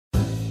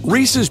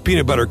Reese's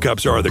Peanut Butter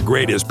Cups are the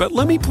greatest, but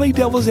let me play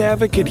devil's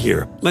advocate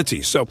here. Let's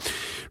see. So,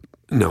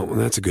 no,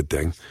 that's a good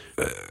thing.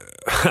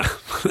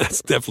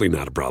 That's definitely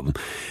not a problem.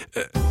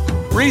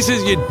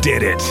 Reese's, you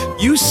did it.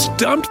 You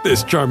stumped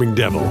this charming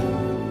devil.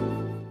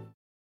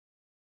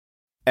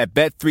 At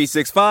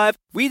Bet365,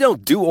 we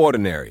don't do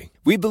ordinary.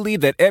 We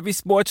believe that every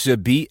sport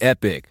should be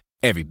epic.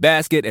 Every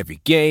basket,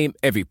 every game,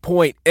 every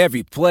point,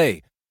 every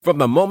play. From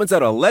the moments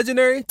that are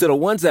legendary to the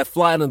ones that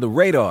fly under the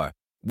radar.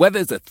 Whether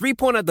it's a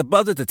three-pointer at the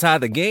buzzer to tie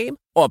the game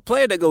or a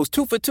player that goes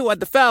 2 for 2 at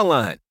the foul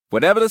line.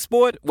 Whatever the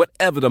sport,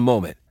 whatever the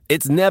moment.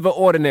 It's never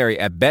ordinary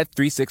at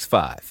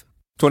Bet365.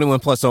 21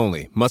 plus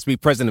only. Must be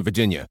present in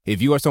Virginia.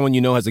 If you or someone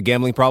you know has a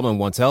gambling problem and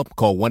wants help,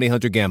 call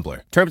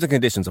 1-800-GAMBLER. Terms and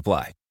conditions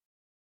apply.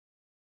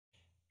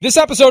 This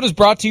episode is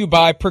brought to you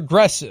by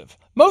Progressive.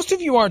 Most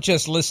of you aren't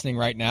just listening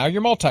right now,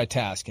 you're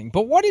multitasking.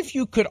 But what if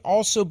you could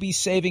also be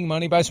saving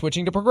money by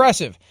switching to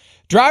Progressive?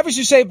 Drivers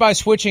who save by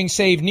switching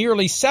save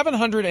nearly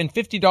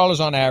 $750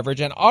 on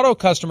average, and auto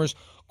customers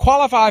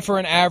qualify for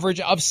an average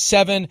of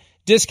 7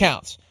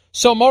 discounts.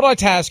 So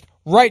multitask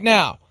right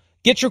now.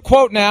 Get your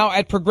quote now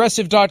at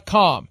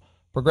Progressive.com.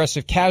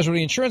 Progressive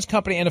Casualty Insurance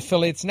Company and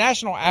affiliates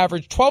national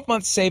average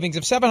 12-month savings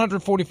of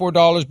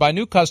 $744 by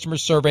new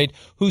customers surveyed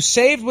who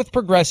saved with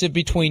Progressive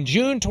between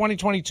June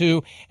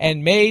 2022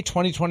 and May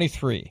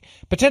 2023.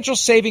 Potential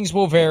savings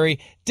will vary.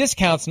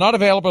 Discounts not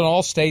available in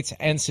all states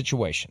and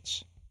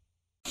situations.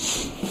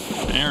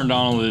 Aaron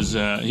Donald is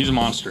he's a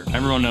monster.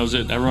 Everyone knows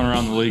it. Everyone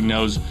around the league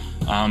knows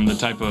the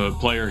type of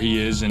player he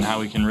is and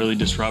how he can really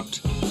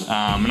disrupt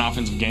an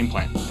offensive game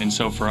plan. And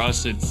so for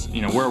us, it's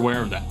we're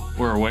aware of that.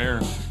 We're aware.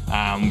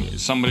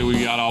 Somebody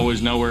we got to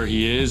always know where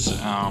he is,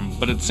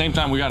 but at the same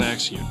time we got to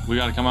execute. We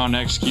got to come out and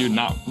execute,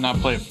 not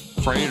play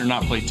afraid or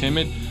not play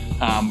timid.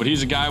 But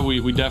he's a guy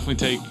we definitely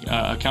take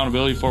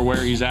accountability for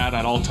where he's at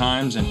all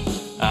times. And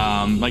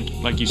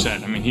like you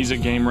said, I mean, he's a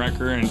game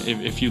wrecker, and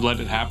if you let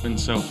it happen,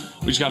 so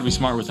we just got to be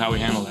smart with how we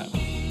handle that.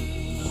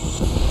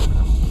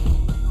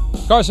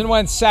 Carson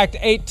Wentz sacked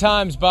 8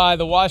 times by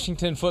the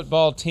Washington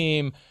football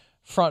team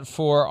front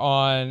four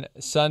on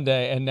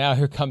Sunday, and now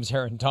here comes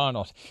Aaron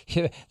Donald.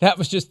 That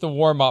was just the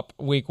warm-up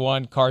week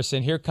 1,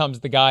 Carson. Here comes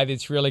the guy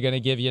that's really going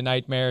to give you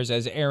nightmares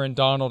as Aaron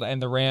Donald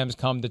and the Rams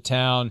come to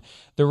town.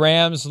 The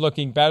Rams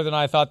looking better than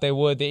I thought they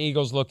would. The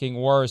Eagles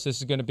looking worse. This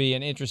is going to be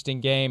an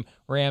interesting game.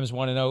 Rams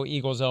 1-0,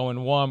 Eagles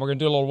 0-1. We're going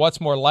to do a little What's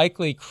More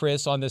Likely,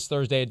 Chris, on this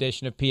Thursday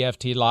edition of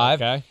PFT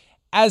Live. Okay.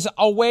 As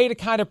a way to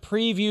kind of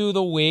preview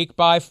the week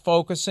by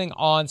focusing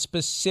on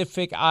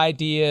specific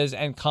ideas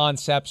and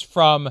concepts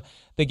from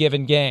the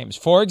given games.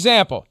 For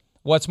example,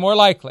 what's more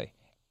likely?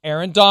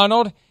 Aaron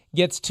Donald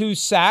gets 2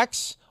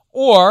 sacks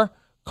or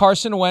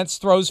Carson Wentz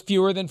throws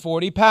fewer than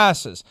 40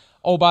 passes.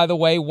 Oh, by the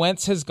way,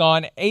 Wentz has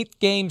gone 8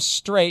 games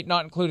straight,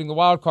 not including the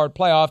wild card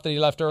playoff that he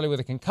left early with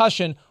a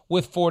concussion,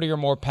 with 40 or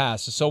more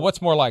passes. So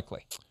what's more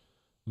likely?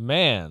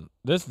 Man,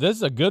 this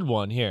is a good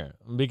one here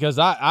because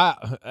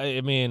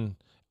I mean,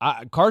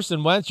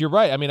 Carson Wentz, you're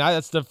right. I mean,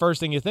 that's the first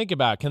thing you think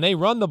about. Can they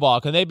run the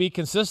ball? Can they be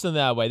consistent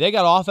that way? They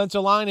got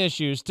offensive line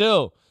issues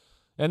too.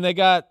 And they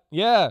got,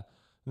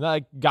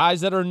 like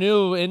guys that are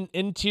new in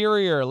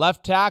interior,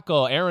 left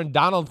tackle, Aaron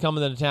Donald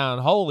coming to town.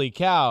 Holy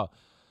cow.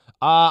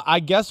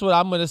 I guess what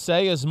I'm going to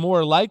say is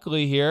more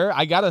likely here.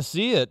 I got to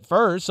see it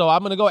first. So I'm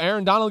going to go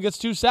Aaron Donald gets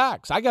 2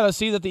 sacks. I got to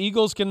see that the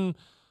Eagles can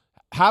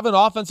have an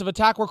offensive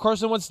attack where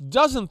Carson Wentz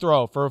doesn't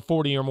throw for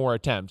 40 or more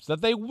attempts,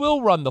 that they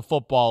will run the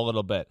football a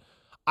little bit.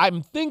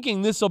 I'm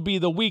thinking this will be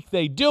the week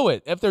they do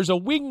it. If there's a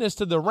weakness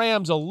to the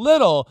Rams a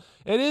little,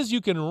 it is you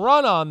can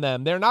run on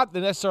them. They're not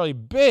necessarily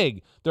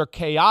big. They're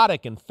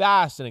chaotic and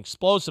fast and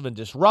explosive and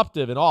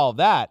disruptive and all of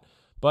that.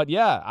 But,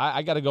 yeah,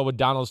 I got to go with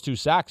Donald's 2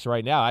 sacks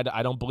right now.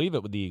 I don't believe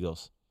it with the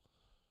Eagles.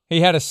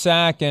 He had a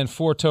sack and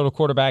 4 total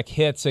quarterback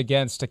hits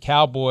against a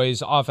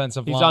Cowboys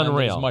offensive line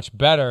that is much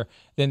better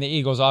than the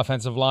Eagles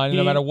offensive line. And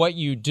no matter what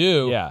you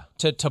do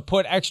to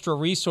put extra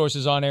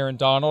resources on Aaron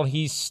Donald,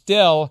 he's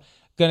still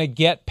going to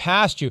get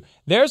past you.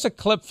 There's a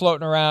clip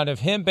floating around of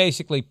him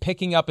basically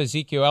picking up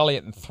Ezekiel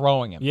Elliott and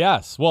throwing him.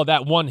 Yes. Well,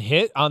 that one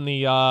hit on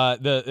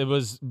it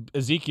was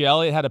Ezekiel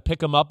Elliott had to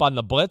pick him up on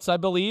the blitz, I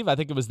believe. I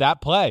think it was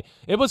that play.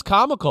 It was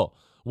comical.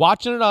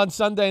 Watching it on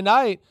Sunday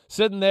night,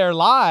 sitting there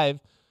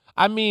live,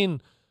 I mean,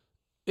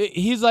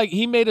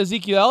 he made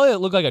Ezekiel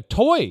Elliott look like a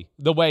toy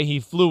the way he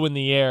flew in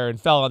the air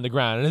and fell on the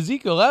ground. And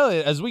Ezekiel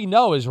Elliott, as we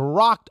know, is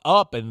rocked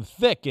up and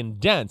thick and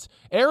dense.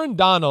 Aaron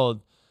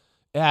Donald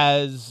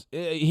he's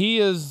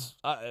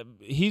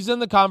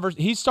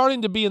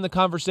starting to be in the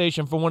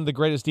conversation for one of the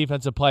greatest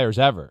defensive players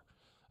ever.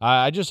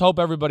 I just hope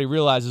everybody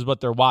realizes what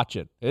they're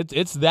watching.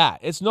 It's that.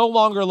 It's no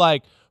longer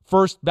like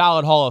first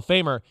ballot Hall of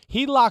Famer.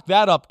 He locked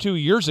that up 2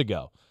 years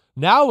ago.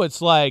 Now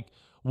it's like,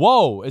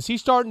 whoa, is he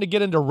starting to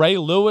get into Ray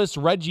Lewis,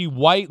 Reggie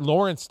White,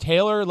 Lawrence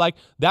Taylor? Like,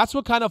 that's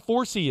what kind of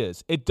force he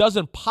is. It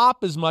doesn't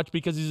pop as much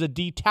because he's a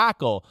D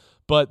tackle,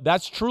 but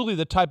that's truly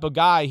the type of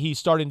guy he's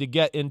starting to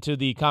get into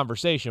the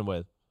conversation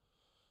with.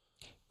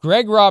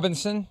 Greg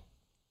Robinson,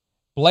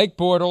 Blake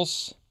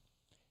Bortles,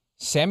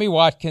 Sammy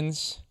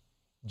Watkins,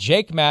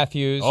 Jake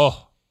Matthews,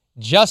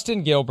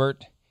 Justin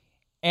Gilbert,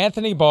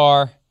 Anthony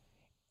Barr,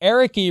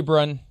 Eric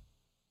Ebron,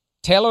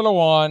 Taylor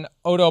Lewan,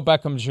 Odell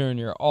Beckham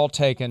Jr., all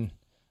taken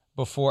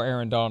before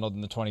Aaron Donald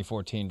in the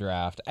 2014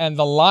 draft. And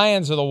the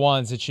Lions are the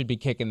ones that should be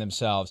kicking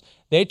themselves.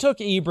 They took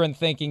Ebron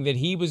thinking that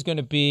he was going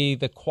to be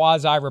the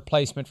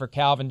quasi-replacement for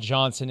Calvin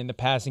Johnson in the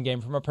passing game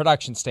from a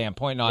production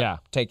standpoint,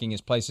 not taking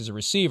his place as a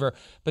receiver.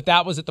 But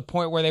that was at the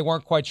point where they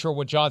weren't quite sure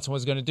what Johnson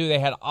was going to do. They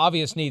had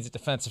obvious needs at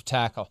defensive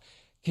tackle.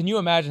 Can you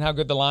imagine how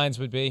good the Lions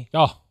would be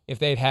if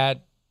they'd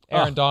had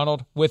Aaron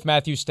Donald with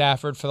Matthew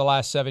Stafford for the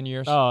last 7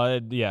 years?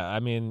 Yeah. I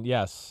mean,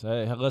 yes.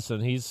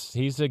 Listen,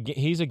 he's a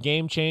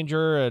game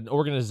changer, an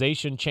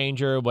organization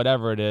changer,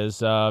 whatever it is.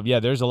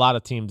 There's a lot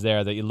of teams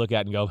there that you look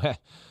at and go,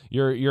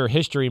 your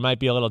history might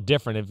be a little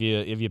different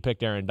if you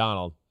picked Aaron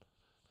Donald.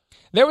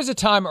 There was a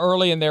time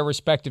early in their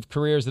respective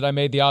careers that I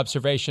made the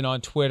observation on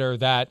Twitter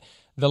that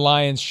the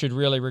Lions should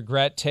really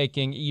regret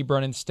taking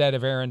Ebron instead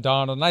of Aaron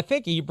Donald. And I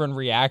think Ebron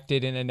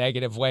reacted in a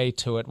negative way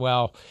to it.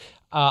 Well,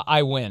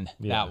 I win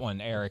that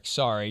one, Eric.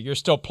 Sorry. You're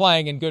still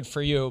playing and good for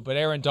you, but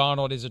Aaron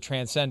Donald is a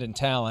transcendent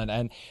talent.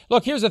 And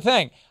look, here's the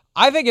thing.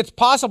 I think it's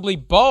possibly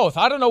both.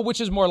 I don't know which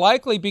is more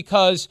likely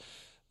because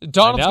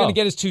Donald's going to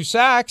get his 2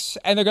 sacks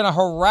and they're going to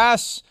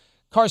harass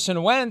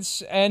Carson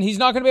Wentz and he's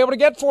not going to be able to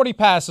get 40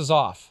 passes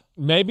off.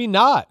 Maybe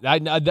not.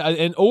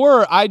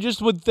 Or I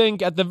just would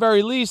think at the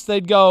very least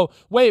they'd go,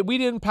 wait, we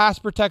didn't pass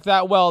protect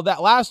that well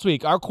that last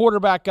week. Our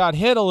quarterback got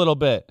hit a little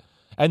bit.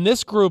 And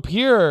this group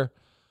here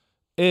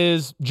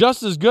is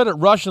just as good at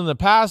rushing the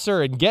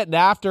passer and getting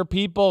after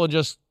people and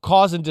just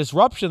causing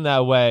disruption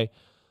that way.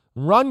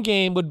 Run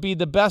game would be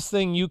the best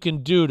thing you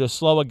can do to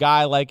slow a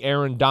guy like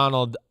Aaron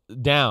Donald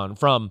down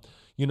from,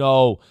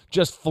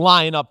 just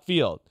flying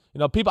upfield.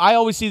 People, I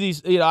always see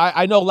these,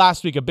 I know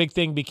last week a big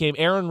thing became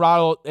Aaron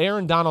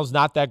Donald's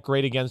not that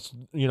great against,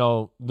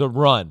 the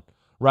run,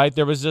 right?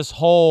 There was this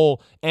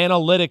whole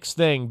analytics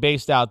thing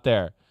based out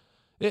there.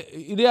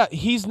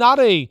 He's not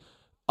like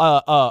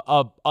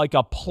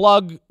a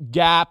plug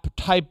gap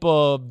type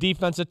of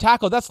defensive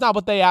tackle. That's not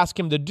what they ask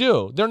him to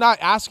do. They're not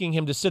asking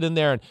him to sit in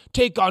there and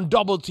take on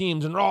double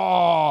teams and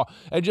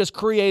just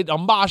create a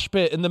mosh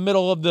pit in the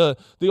middle of the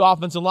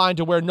offensive line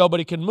to where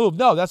nobody can move.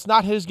 No, that's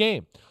not his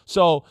game.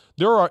 So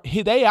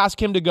they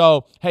ask him to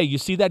go, hey, you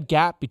see that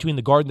gap between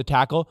the guard and the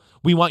tackle?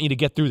 We want you to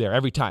get through there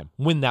every time.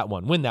 Win that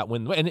one.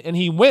 And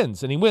he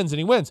wins, and he wins, and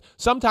he wins.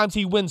 Sometimes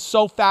he wins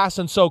so fast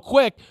and so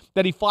quick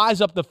that he flies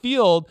up the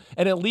field,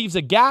 and it leaves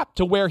a gap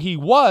to where he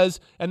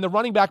was, and the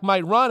running back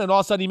might run, and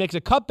all of a sudden he makes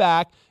a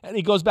cutback, and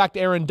he goes back to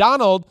Aaron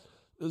Donald's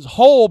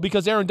hole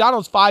because Aaron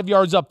Donald's 5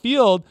 yards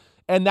upfield,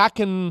 and that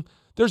can –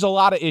 there's a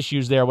lot of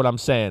issues there, what I'm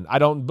saying. I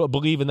don't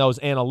believe in those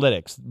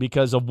analytics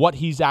because of what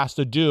he's asked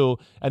to do.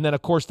 And then,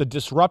 of course, the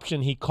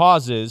disruption he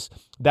causes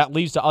that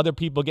leads to other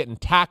people getting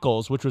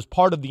tackles, which was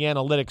part of the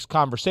analytics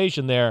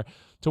conversation there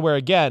to where,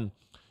 again,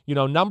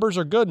 numbers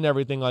are good and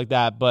everything like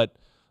that. But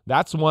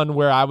that's one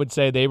where I would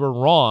say they were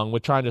wrong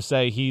with trying to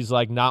say he's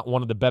like not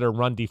one of the better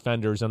run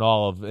defenders in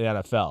all of the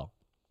NFL.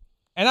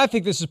 And I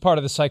think this is part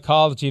of the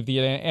psychology of the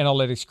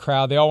analytics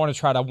crowd. They all want to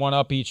try to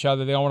one-up each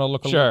other. They all want to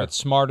look a little bit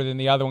smarter than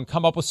the other one,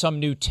 come up with some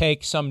new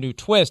take, some new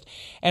twist.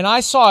 And I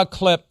saw a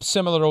clip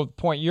similar to the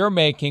point you're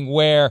making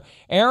where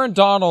Aaron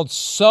Donald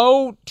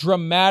so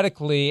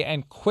dramatically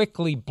and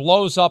quickly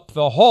blows up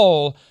the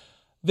hole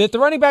that the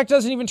running back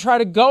doesn't even try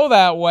to go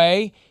that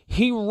way.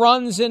 He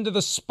runs into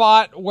the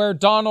spot where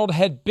Donald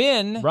had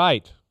been.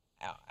 Right.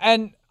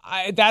 And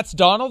that's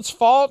Donald's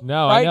fault,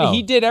 no, right? I know.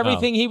 He did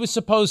everything he was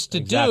supposed to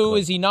do.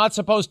 Is he not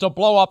supposed to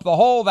blow up the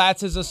hole? That's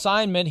his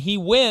assignment. He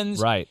wins.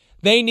 Right.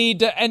 They need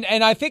to, and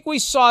I think we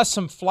saw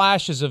some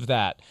flashes of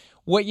that.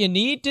 What you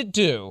need to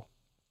do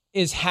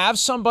is have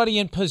somebody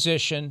in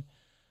position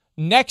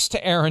next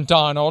to Aaron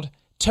Donald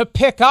to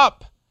pick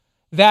up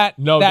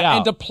that doubt.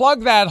 And to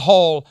plug that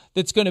hole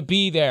that's going to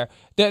be there.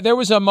 There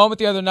was a moment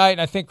the other night,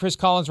 and I think Chris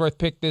Collinsworth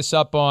picked this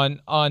up on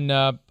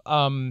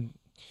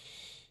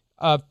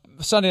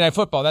Sunday Night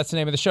Football. That's the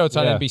name of the show. It's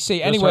on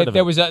NBC. Anyway,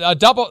 there was a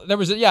double. There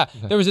was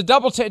a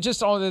double.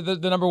 Just on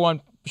the number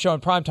one show in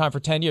primetime for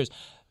 10 years.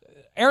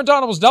 Aaron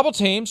Donald was double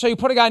teamed, so you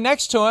put a guy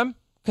next to him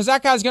because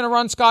that guy's going to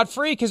run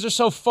scot-free because they're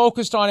so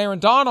focused on Aaron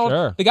Donald.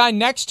 Sure. The guy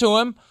next to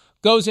him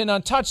goes in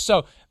untouched.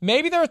 So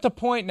maybe they're at the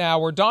point now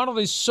where Donald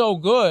is so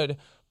good.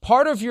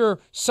 Part of your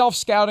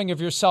self-scouting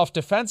of yourself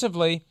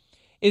defensively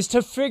is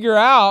to figure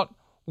out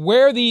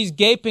where these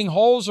gaping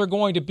holes are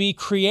going to be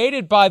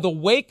created by the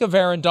wake of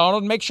Aaron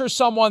Donald. Make sure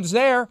someone's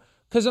there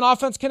because an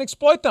offense can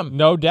exploit them.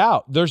 No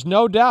doubt. There's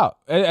no doubt.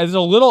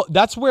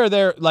 That's where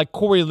they're like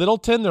Corey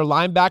Littleton, their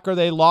linebacker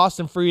they lost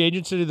in free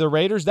agency to the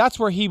Raiders. That's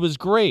where he was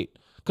great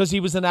because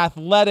he was an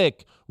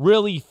athletic,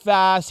 really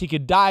fast. He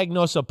could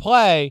diagnose a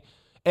play.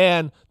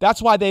 And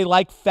that's why they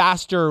like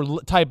faster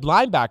type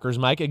linebackers,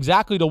 Mike,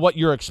 exactly to what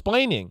you're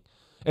explaining.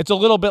 It's a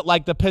little bit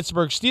like the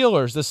Pittsburgh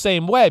Steelers, the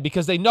same way,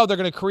 because they know they're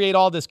going to create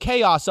all this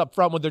chaos up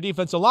front with their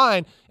defensive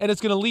line, and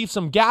it's going to leave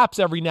some gaps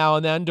every now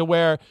and then to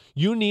where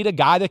you need a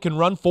guy that can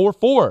run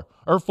 4-4 or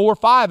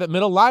 4-5 at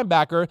middle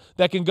linebacker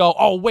that can go,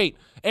 oh, wait,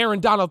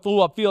 Aaron Donald flew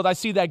upfield. I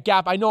see that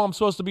gap. I know I'm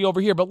supposed to be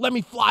over here, but let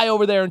me fly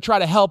over there and try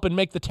to help and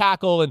make the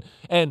tackle.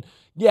 And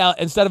yeah,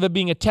 instead of it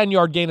being a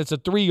 10-yard gain, it's a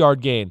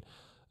 3-yard gain.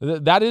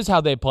 That is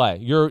how they play.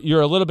 You're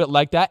a little bit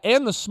like that.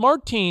 And the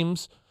smart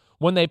teams,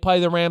 when they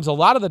play the Rams a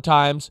lot of the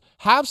times,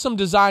 have some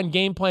design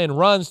game plan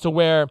runs to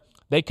where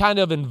they kind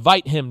of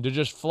invite him to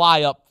just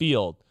fly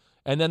upfield.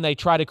 And then they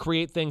try to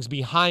create things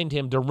behind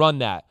him to run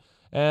that.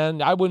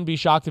 And I wouldn't be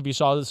shocked if you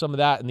saw some of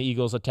that in the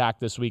Eagles' attack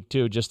this week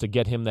too, just to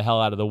get him the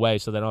hell out of the way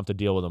so they don't have to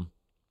deal with him.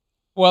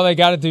 Well, they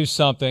got to do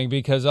something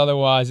because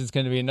otherwise it's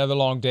going to be another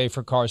long day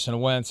for Carson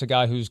Wentz, a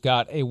guy who's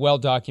got a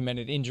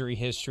well-documented injury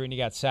history, and he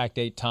got sacked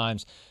 8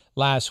 times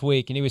last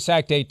week. And he was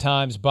sacked 8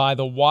 times by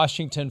the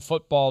Washington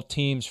football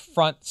team's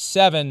front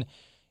 7.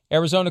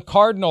 Arizona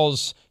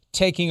Cardinals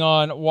taking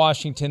on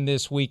Washington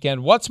this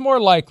weekend. What's more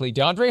likely?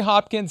 DeAndre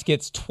Hopkins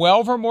gets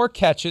 12 or more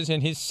catches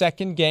in his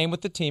second game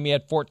with the team. He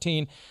had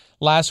 14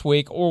 last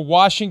week. Or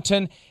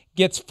Washington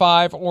gets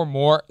 5 or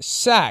more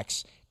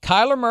sacks.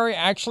 Kyler Murray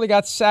actually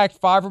got sacked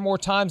 5 or more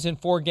times in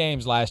 4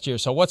 games last year.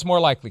 So what's more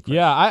likely, Chris?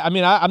 Yeah,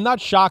 I'm not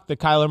shocked that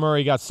Kyler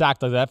Murray got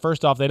sacked like that.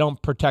 First off, they don't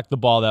protect the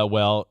ball that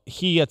well.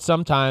 He at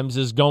sometimes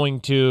is going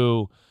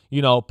to,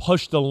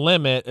 push the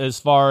limit as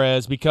far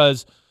as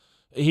because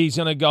he's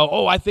going to go,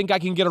 oh, I think I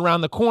can get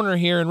around the corner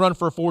here and run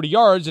for 40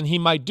 yards, and he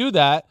might do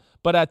that.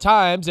 But at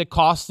times it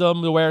costs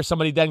them to where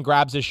somebody then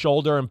grabs his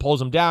shoulder and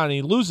pulls him down and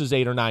he loses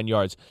 8 or 9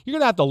 yards. You're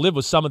going to have to live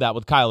with some of that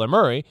with Kyler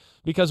Murray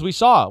because we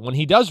saw when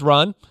he does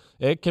run,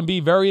 it can be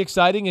very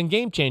exciting and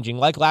game-changing,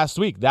 like last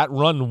week. That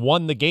run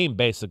won the game,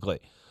 basically.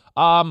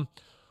 I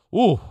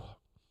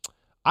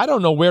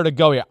don't know where to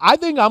go here. I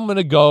think I'm going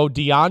to go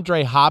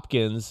DeAndre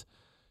Hopkins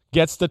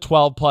gets the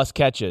 12-plus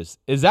catches.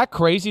 Is that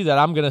crazy that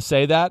I'm going to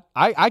say that?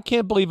 I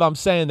can't believe I'm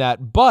saying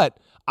that. But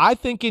I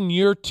think in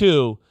year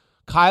 2,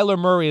 Kyler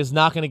Murray is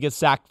not going to get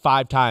sacked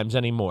 5 times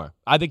anymore.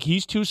 I think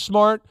he's too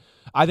smart.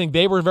 I think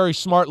they were very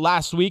smart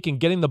last week in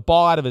getting the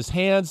ball out of his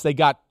hands. They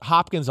got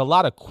Hopkins a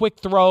lot of quick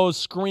throws,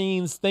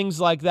 screens, things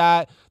like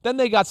that. Then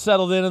they got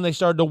settled in and they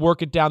started to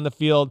work it down the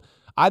field.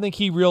 I think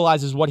he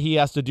realizes what he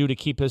has to do to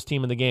keep his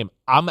team in the game.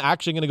 I'm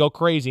actually going to go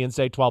crazy and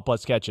say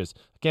 12-plus catches.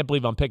 I can't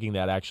believe I'm picking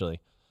that, actually.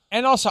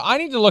 And also, I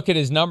need to look at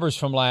his numbers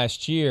from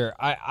last year.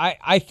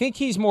 I think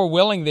he's more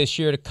willing this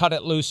year to cut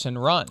it loose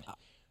and run.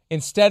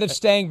 Instead of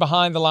staying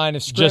behind the line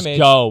of scrimmage just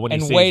go when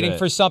and waiting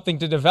for something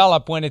to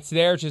develop, when it's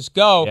there, just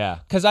go. Yeah.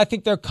 Because I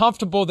think they're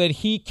comfortable that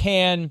he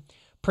can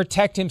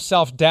protect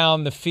himself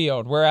down the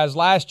field. Whereas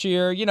last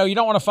year, you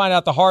don't want to find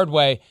out the hard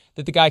way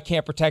that the guy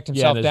can't protect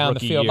himself down the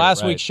field.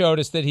 Last week showed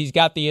us that he's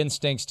got the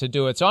instincts to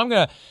do it. So I'm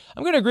gonna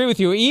agree with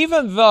you.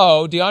 Even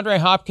though DeAndre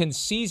Hopkins'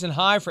 season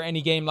high for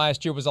any game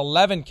last year was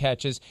 11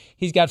 catches,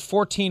 he's got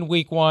 14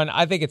 week 1.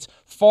 I think it's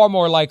far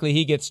more likely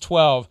he gets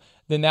 12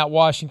 than that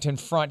Washington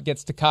front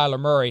gets to Kyler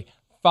Murray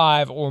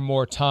 5 or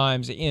more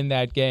times in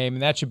that game.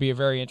 And that should be a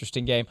very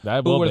interesting game.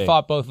 Who would have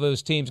thought both of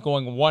those teams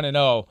going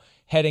 1-0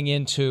 heading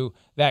into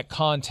that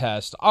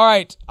contest? All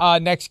right,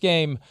 next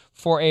game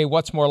for a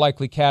what's more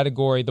likely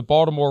category. The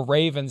Baltimore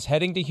Ravens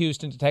heading to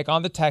Houston to take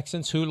on the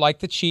Texans, who, like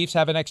the Chiefs,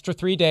 have an extra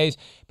 3 days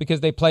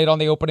because they played on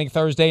the opening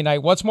Thursday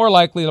night. What's more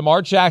likely?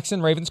 Lamar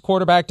Jackson, Ravens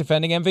quarterback,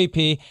 defending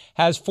MVP,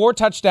 has 4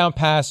 touchdown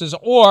passes,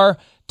 or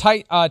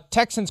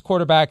Texans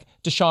quarterback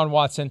Deshaun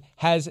Watson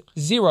has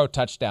 0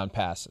 touchdown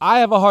passes. I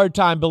have a hard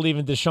time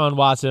believing Deshaun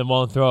Watson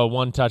won't throw a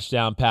 1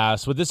 touchdown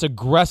pass. With this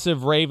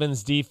aggressive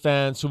Ravens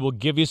defense who will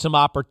give you some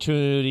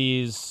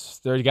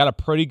opportunities, they've got a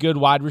pretty good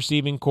wide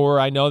receiving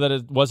core. I know that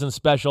it wasn't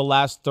special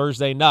last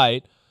Thursday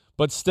night,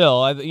 but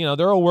still,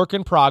 they're a work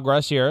in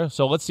progress here.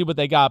 So let's see what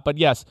they got. But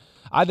yes,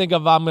 I think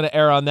if I'm going to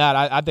err on that,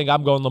 I think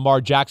I'm going Lamar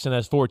Jackson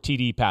has 4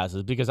 TD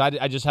passes because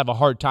I just have a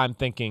hard time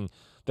thinking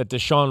that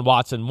Deshaun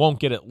Watson won't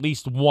get at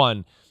least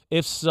 1,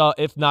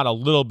 if not a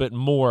little bit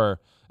more,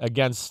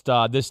 against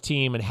this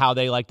team and how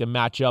they like to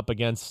match up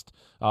against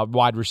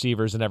wide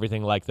receivers and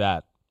everything like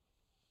that.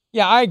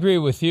 Yeah, I agree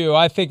with you.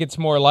 I think it's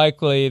more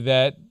likely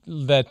that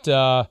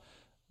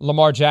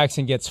Lamar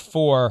Jackson gets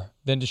 4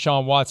 than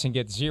Deshaun Watson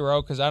gets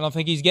 0 because I don't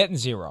think he's getting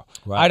 0.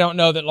 Right. I don't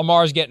know that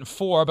Lamar's getting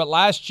 4, but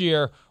last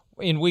year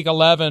in Week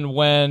 11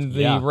 when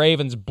the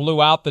Ravens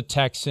blew out the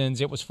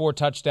Texans, it was 4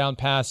 touchdown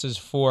passes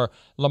for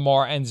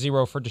Lamar and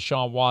 0 for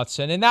Deshaun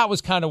Watson. And that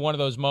was kind of one of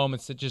those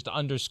moments that just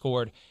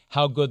underscored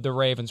how good the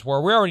Ravens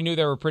were. We already knew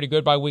they were pretty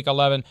good by Week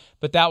 11,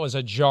 but that was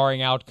a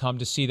jarring outcome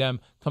to see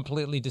them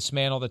completely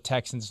dismantle the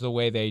Texans the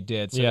way they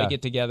did. So they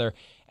get together.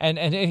 And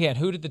again,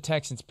 who did the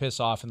Texans piss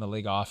off in the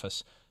league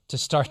office to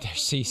start their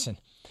season?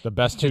 The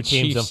best 2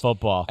 teams in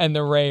football. And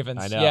the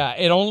Ravens. I know. Yeah,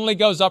 it only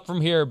goes up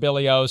from here,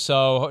 Billy O,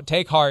 so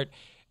take heart.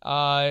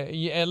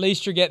 At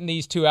least you're getting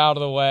these 2 out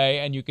of the way,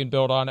 and you can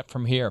build on it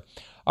from here.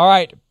 All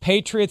right,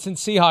 Patriots and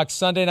Seahawks,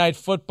 Sunday Night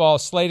Football,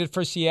 slated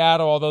for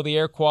Seattle, although the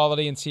air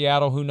quality in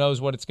Seattle, who knows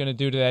what it's going to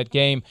do to that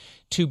game,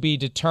 to be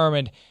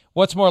determined.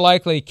 What's more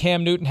likely,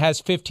 Cam Newton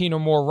has 15 or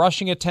more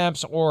rushing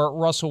attempts or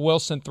Russell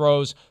Wilson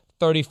throws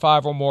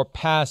 35 or more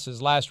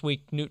passes? Last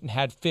week, Newton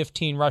had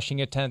 15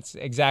 rushing attempts,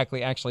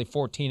 actually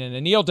 14 in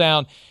a kneel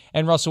down,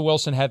 and Russell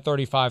Wilson had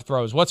 35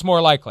 throws. What's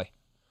more likely?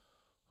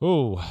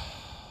 Ooh.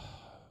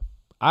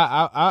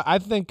 I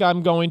think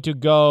I'm going to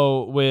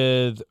go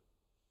with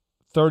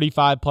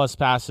 35-plus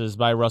passes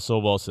by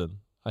Russell Wilson.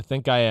 I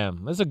think I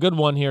am. That's a good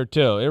one here,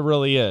 too. It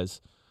really is.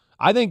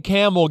 I think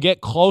Cam will get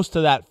close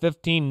to that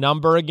 15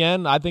 number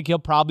again. I think he'll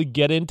probably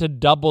get into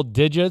double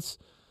digits.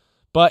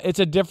 But it's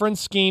a different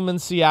scheme in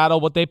Seattle,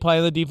 what they play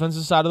on the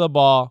defensive side of the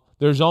ball.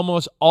 There's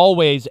almost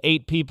always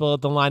 8 people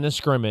at the line of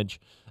scrimmage.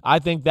 I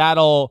think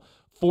that'll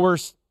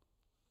force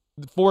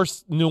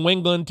New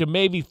England to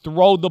maybe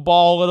throw the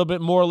ball a little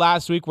bit more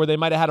last week where they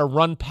might have had a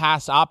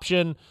run-pass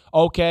option.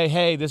 Okay,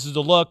 hey, this is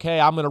the look.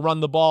 Hey, I'm going to run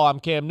the ball. I'm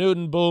Cam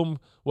Newton, boom,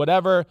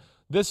 whatever.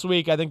 This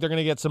week, I think they're going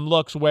to get some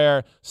looks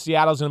where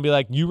Seattle's going to be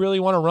like, you really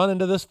want to run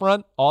into this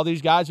front? All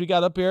these guys we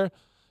got up here?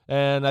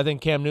 And I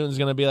think Cam Newton's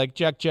going to be like,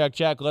 check, check,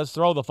 check, let's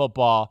throw the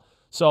football.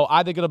 So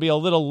I think it'll be a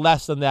little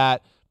less than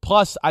that.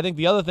 Plus, I think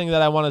the other thing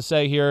that I want to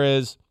say here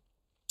is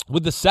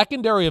with the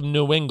secondary of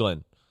New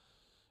England,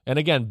 and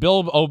again,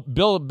 Bill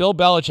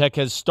Belichick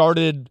has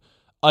started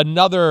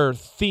another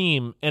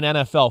theme in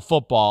NFL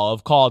football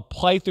of called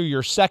play through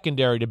your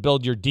secondary to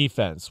build your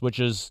defense, which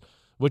is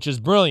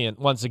brilliant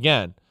once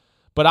again.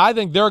 But I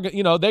think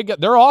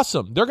they're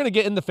awesome. They're going to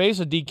get in the face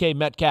of DK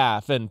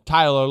Metcalf and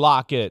Tyler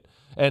Lockett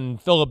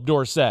and Philip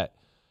Dorsett.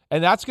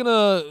 And that's going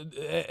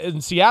to, in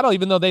Seattle,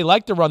 even though they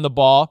like to run the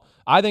ball,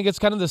 I think it's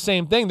kind of the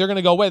same thing. They're going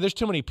to go, wait, there's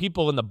too many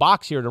people in the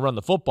box here to run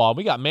the football.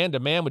 We got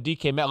man-to-man with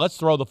DK Metcalf. Let's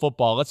throw the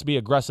football. Let's be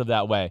aggressive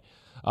that way.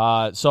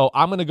 So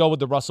I'm going to go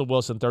with the Russell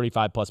Wilson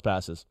 35-plus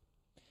passes.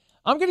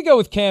 I'm going to go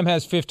with Cam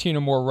has 15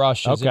 or more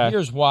rushes. Okay. And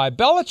here's why.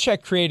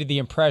 Belichick created the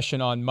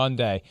impression on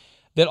Monday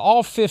that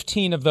all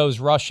 15 of those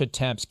rush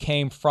attempts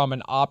came from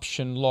an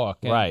option look.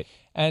 Right.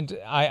 And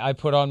I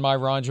put on my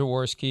Ron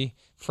Jaworski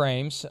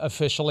frames,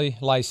 officially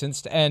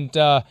licensed, and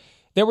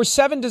there were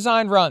 7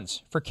 design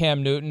runs for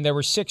Cam Newton. There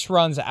were 6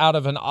 runs out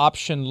of an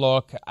option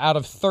look, out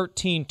of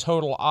 13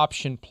 total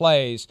option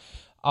plays.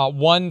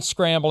 1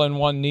 scramble and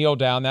 1 kneel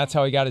down. That's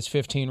how he got his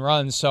 15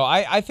 runs. So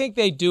I think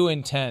they do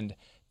intend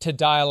to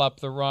dial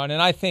up the run.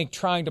 And I think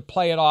trying to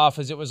play it off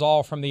as it was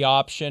all from the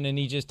option and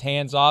he just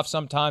hands off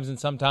sometimes and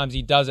sometimes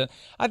he doesn't.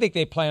 I think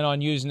they plan on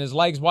using his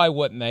legs. Why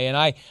wouldn't they? And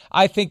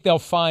I think they'll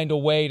find a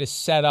way to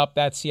set up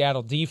that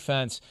Seattle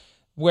defense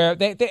where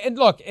they and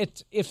look,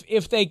 it's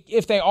if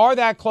they are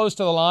that close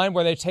to the line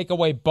where they take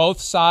away both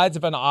sides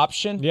of an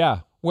option. Yeah.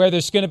 Where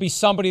there's going to be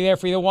somebody there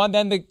for either one,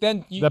 then you're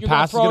going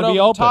to throw it over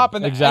the top,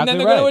 and then they're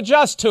right. going to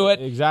adjust to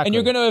it, Exactly. and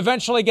you're going to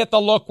eventually get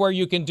the look where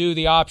you can do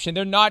the option.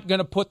 They're not going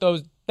to put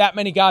that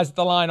many guys at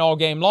the line all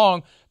game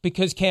long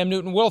because Cam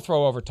Newton will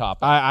throw over top.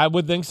 I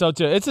would think so,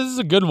 too. This is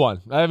a good one.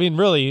 I mean,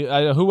 really,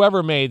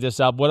 whoever made this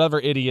up, whatever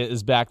idiot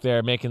is back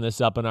there making this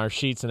up in our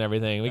sheets and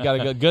everything, we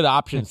got good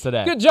options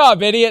today. Good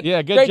job, idiot.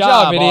 Yeah, Great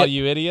job, idiot. all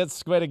you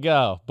idiots. Way to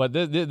go. But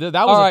that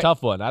was a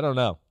tough one. I don't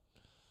know.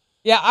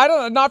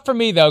 Yeah, not for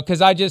me, though,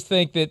 because I just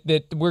think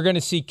that we're going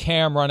to see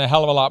Cam run a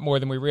hell of a lot more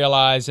than we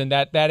realize, and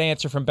that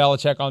answer from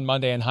Belichick on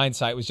Monday in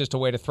hindsight was just a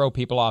way to throw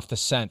people off the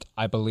scent,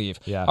 I believe.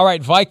 Yeah. All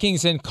right,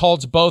 Vikings and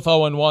Colts both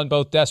 0-1,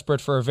 both desperate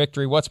for a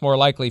victory. What's more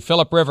likely?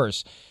 Phillip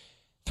Rivers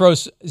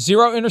throws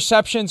 0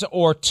 interceptions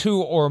or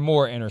 2 or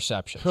more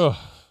interceptions?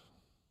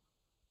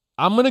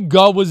 I'm going to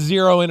go with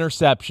 0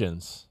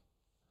 interceptions.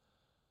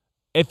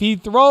 If he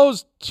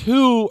throws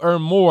 2 or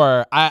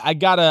more, I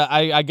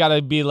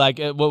gotta be like,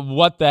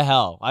 what the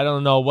hell? I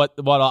don't know what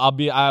I'll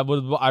be. I'm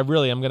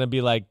gonna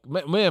be like,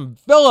 man,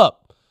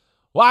 Phillip,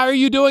 why are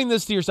you doing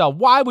this to yourself?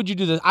 Why would you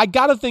do this? I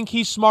gotta think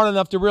he's smart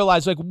enough to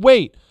realize, like,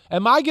 wait,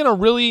 am I gonna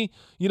really,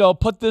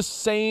 put this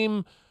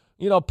same,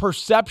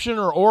 perception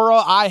or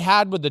aura I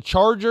had with the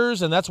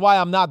Chargers, and that's why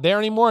I'm not there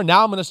anymore? And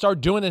now I'm gonna start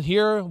doing it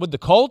here with the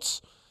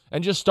Colts?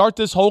 And just start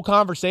this whole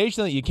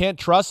conversation that you can't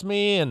trust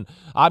me and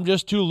I'm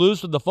just too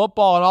loose with the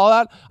football and all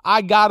that?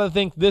 I got to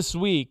think this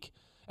week,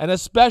 and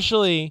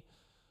especially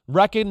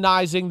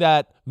recognizing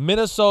that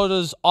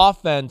Minnesota's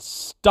offense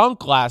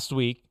stunk last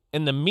week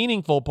in the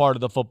meaningful part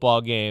of the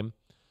football game,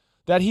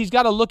 that he's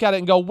got to look at it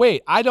and go,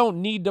 wait, I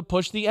don't need to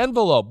push the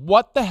envelope.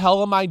 What the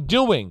hell am I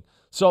doing?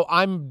 So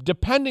I'm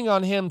depending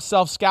on him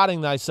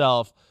self-scouting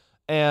thyself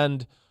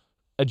and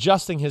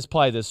adjusting his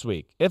play this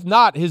week. If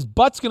not, his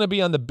butt's going to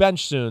be on the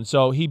bench soon,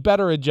 so he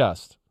better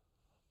adjust.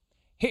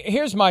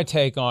 Here's my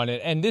take on it,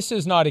 and this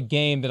is not a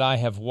game that I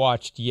have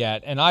watched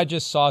yet, and I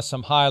just saw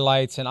some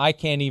highlights, and I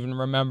can't even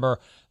remember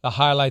the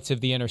highlights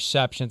of the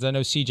interceptions. I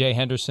know C.J.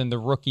 Henderson, the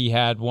rookie,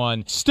 had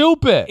one.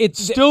 Stupid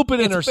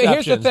interceptions,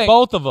 here's the thing.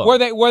 Both of them. Were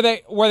they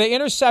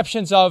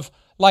interceptions of,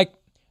 like,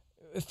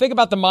 think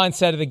about the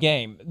mindset of the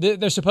game.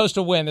 They're supposed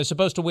to win. They're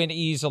supposed to win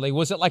easily.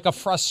 Was it like a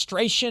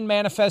frustration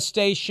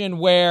manifestation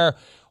where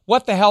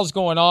what the hell's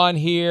going on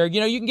here? You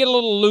know, you can get a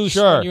little loose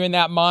when you're in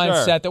that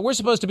mindset that we're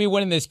supposed to be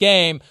winning this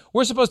game.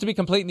 We're supposed to be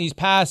completing these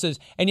passes,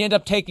 and you end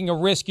up taking a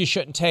risk you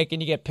shouldn't take,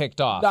 and you get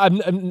picked off.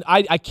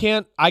 I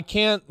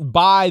can't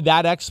buy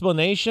that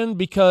explanation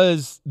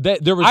because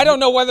there was. I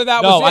don't know whether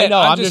that was it. I know.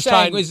 I'm just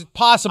saying, was it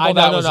possible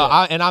that was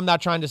it? And I'm not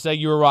trying to say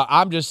you were wrong.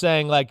 I'm just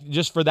saying, like,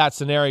 just for that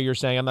scenario you're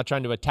saying, I'm not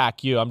trying to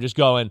attack you. I'm just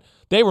going,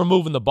 they were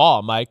moving the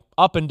ball, Mike,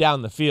 up and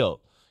down the field.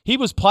 He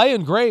was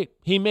playing great.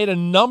 He made a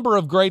number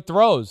of great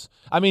throws.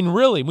 I mean,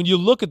 really, when you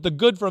look at the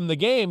good from the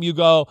game, you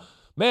go,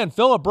 man,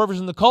 Phillip Rivers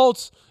and the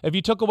Colts, if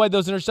you took away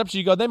those interceptions,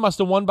 you go, they must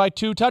have won by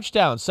 2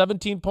 touchdowns,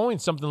 17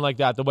 points, something like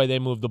that, the way they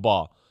moved the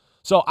ball.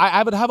 So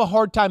I would have a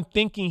hard time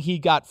thinking he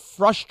got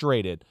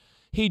frustrated.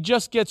 He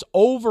just gets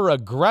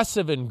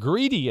over-aggressive and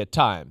greedy at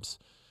times.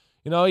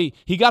 You know,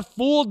 he got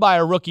fooled by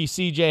a rookie,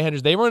 C.J.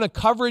 Henderson. They were in a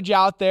coverage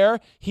out there.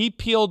 He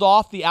peeled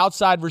off the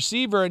outside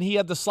receiver, and he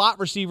had the slot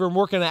receiver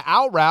working an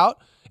out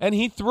route, and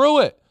he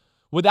threw it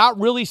without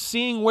really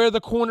seeing where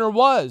the corner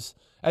was.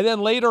 And then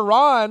later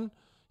on,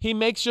 he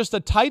makes just a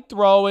tight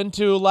throw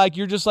into, like,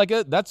 you're just like,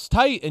 that's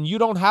tight, and you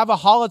don't have a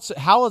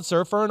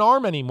howitzer for an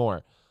arm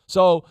anymore.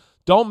 So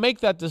don't make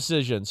that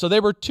decision. So they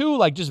were 2,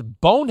 like,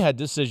 just bonehead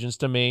decisions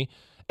to me.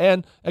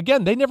 And,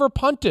 again, they never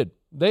punted.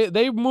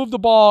 They moved the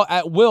ball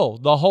at will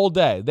the whole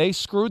day. They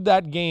screwed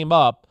that game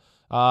up.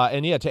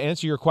 And, yeah, to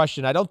answer your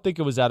question, I don't think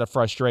it was out of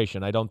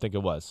frustration. I don't think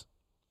it was.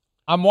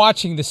 I'm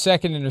watching the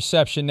second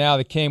interception now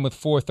that came with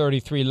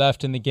 4:33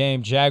 left in the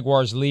game.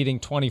 Jaguars leading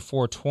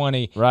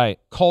 24-20. Right.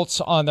 Colts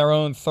on their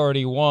own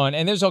 31.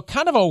 And there's a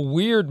kind of a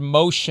weird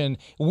motion,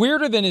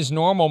 weirder than his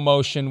normal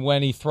motion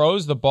when he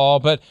throws the ball.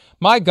 But,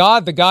 my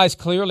God, the guy's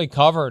clearly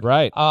covered.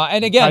 Right.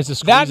 And, again,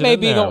 that may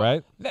be there,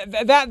 right?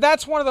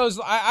 That's one of those.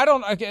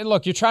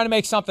 Look, you're trying to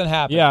make something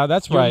happen. Yeah,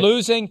 that's right. You're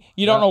losing.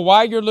 You don't know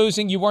why you're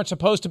losing. You weren't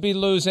supposed to be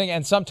losing.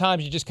 And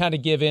sometimes you just kind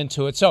of give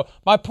into it. So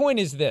my point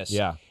is this.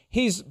 Yeah.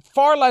 He's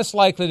far less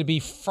likely to be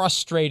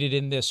frustrated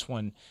in this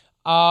one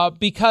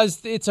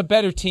because it's a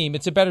better team.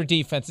 It's a better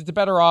defense. It's a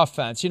better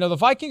offense. You know, the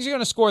Vikings are going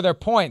to score their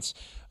points.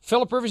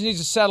 Phillip Rivers needs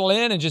to settle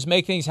in and just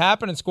make things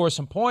happen and score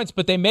some points,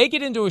 but they make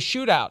it into a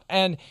shootout.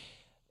 And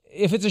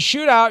if it's a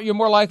shootout, you're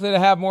more likely to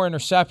have more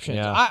interceptions.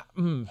 Yeah.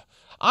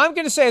 I'm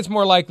going to say it's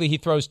more likely he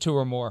throws 2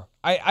 or more.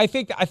 I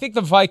think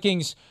the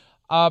Vikings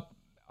are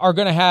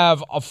going to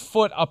have a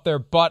foot up their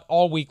butt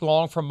all week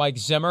long from Mike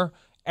Zimmer.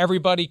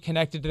 Everybody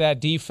connected to that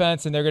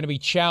defense, and they're going to be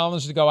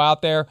challenged to go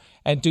out there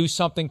and do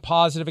something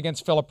positive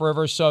against Phillip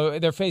Rivers. So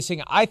they're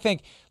facing, I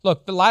think,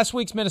 look, the last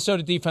week's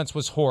Minnesota defense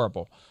was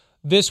horrible.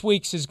 This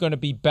week's is going to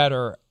be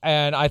better,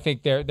 and I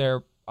think they're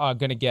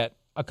going to get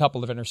a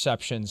couple of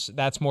interceptions.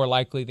 That's more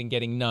likely than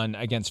getting none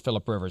against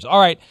Phillip Rivers. All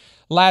right,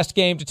 last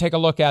game to take a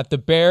look at. The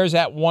Bears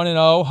at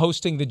 1-0,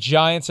 hosting the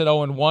Giants at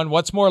 0-1.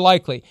 What's more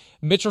likely?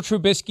 Mitchell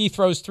Trubisky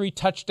throws 3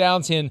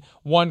 touchdowns in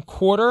 1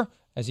 quarter,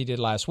 as he did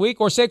last week,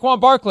 or Saquon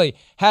Barkley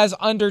has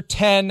under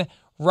 10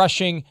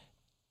 rushing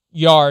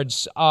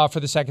yards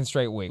for the second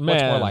straight week.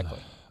 What's more likely?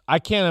 I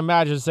can't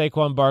imagine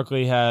Saquon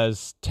Barkley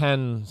has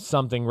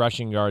 10-something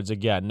rushing yards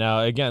again. Now,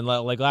 again,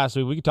 like last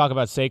week, we could talk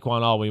about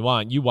Saquon all we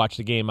want. You watched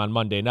the game on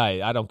Monday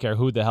night. I don't care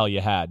who the hell you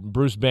had.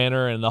 Bruce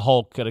Banner and the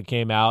Hulk could have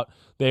came out.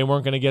 They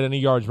weren't going to get any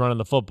yards running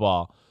the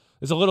football.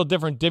 It's a little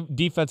different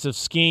defensive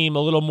scheme, a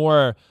little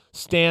more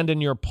stand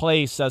in your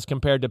place as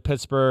compared to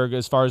Pittsburgh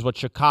as far as what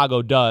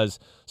Chicago does.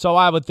 So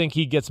I would think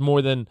he gets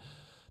more than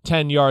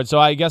 10 yards. So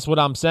I guess what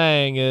I'm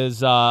saying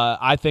is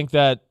I think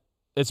that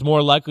it's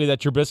more likely that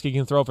Trubisky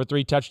can throw for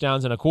 3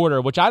 touchdowns in a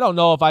quarter, which I don't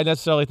know if I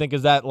necessarily think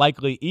is that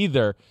likely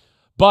either.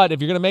 But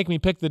if you're going to make me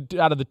pick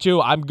out of the 2,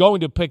 I'm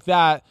going to pick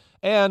that.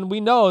 And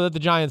we know that the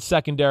Giants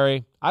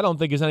secondary, I don't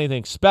think is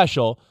anything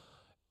special.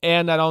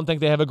 And I don't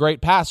think they have a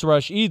great pass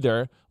rush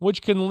either,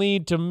 which can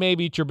lead to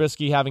maybe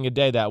Trubisky having a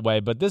day that way.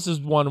 But this is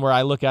one where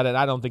I look at it,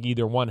 I don't think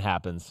either one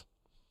happens.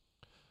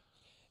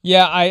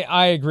 Yeah,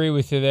 I agree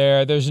with you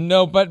there. There's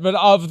no, but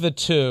of the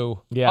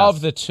 2,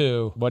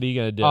 what are you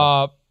going to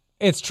do?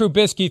 It's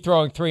Trubisky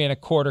throwing 3 and a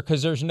quarter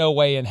because there's no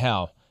way in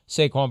hell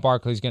Saquon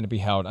Barkley is going to be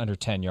held under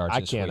 10 yards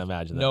this week. I can't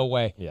imagine that. No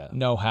way,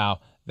 no how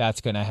that's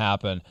going to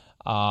happen.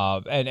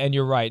 And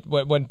you're right.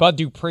 When Bud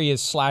Dupree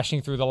is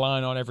slashing through the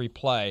line on every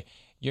play,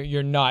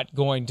 you're not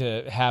going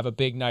to have a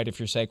big night if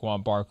you're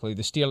Saquon Barkley,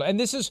 the Steeler. And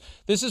this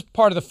is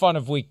part of the fun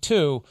of week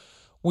 2.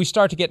 We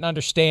start to get an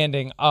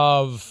understanding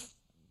of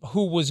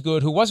who was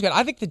good, who wasn't good.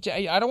 I think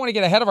I don't want to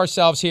get ahead of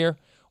ourselves here.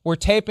 We're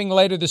taping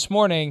later this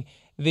morning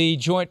the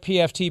joint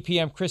PFT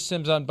PM Chris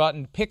Sims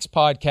Unbuttoned Picks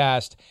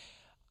podcast.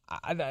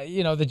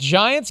 The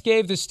Giants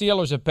gave the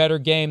Steelers a better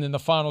game than the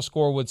final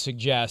score would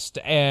suggest,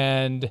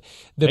 and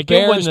the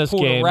Bears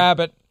pulled a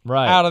rabbit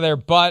out of their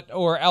butt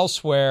or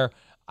elsewhere.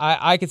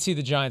 I could see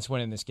the Giants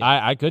winning this game.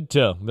 I could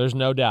too. There's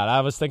no doubt.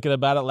 I was thinking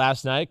about it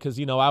last night because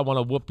I want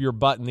to whoop your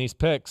butt in these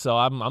picks, so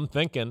I'm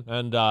thinking,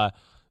 and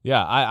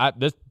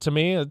this, to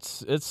me,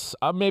 it's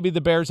maybe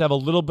the Bears have a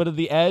little bit of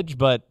the edge,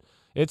 but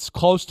it's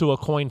close to a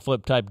coin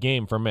flip type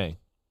game for me.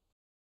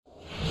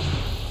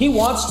 He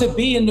wants to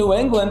be in New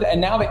England, and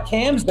now that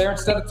Cam's there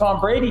instead of Tom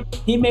Brady,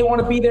 he may want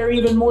to be there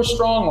even more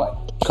strongly.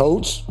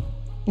 Coach,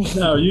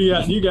 No,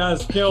 you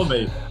guys kill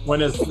me.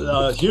 When it's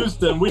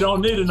Houston, we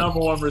don't need a number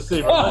one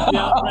receiver. Let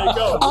DeAndre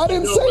go. I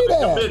didn't say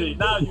that. Committee.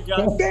 Now you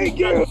got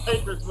the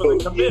Patriots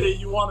with a committee.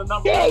 You want a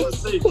number one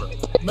receiver.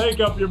 Make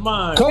up your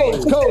mind.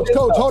 Coach.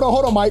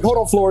 Hold on, Mike. Hold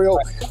on, Florio.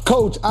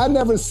 Coach, I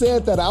never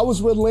said that. I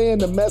was relaying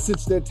the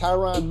message that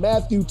Tyrann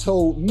Mathieu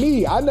told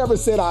me. I never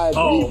said I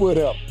agreed with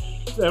him.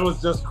 It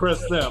was just Chris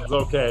Sims.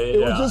 Okay.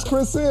 It was just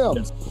Chris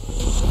Sims.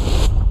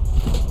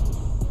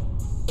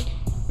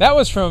 That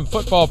was from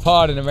Football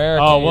Pod in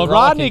America. Oh, well,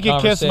 Rodney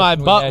could kiss my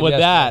butt with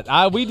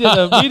that. We did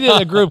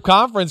a group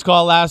conference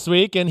call last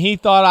week, and he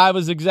thought I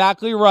was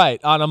exactly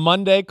right on a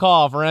Monday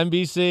call for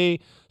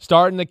NBC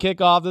starting to kick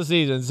off the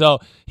season. So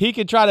he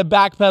could try to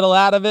backpedal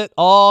out of it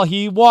all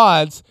he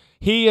wants.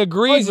 He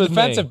agrees with me. He's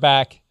a defensive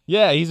back.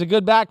 Yeah, he's a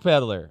good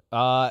backpedaler.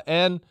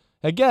 And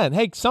again,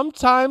 hey,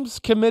 sometimes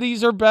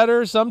committees are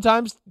better.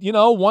 Sometimes,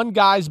 one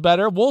guy's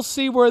better. We'll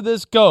see where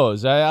this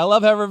goes. I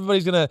love how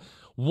everybody's going to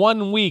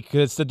 1 week.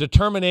 It's the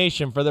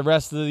determination for the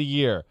rest of the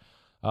year.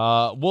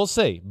 We'll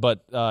see.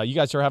 But you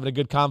guys are having a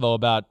good convo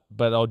about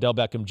Odell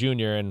Beckham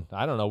Jr., and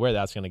I don't know where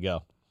that's going to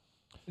go.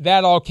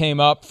 That all came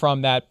up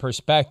from that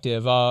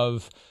perspective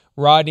of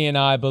Rodney and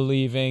I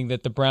believing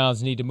that the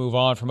Browns need to move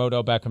on from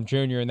Odell Beckham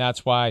Jr., and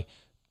that's why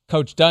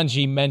Coach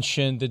Dungy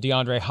mentioned the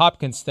DeAndre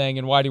Hopkins thing,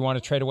 and why do you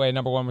want to trade away a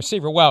number one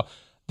receiver? Well,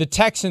 the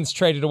Texans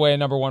traded away a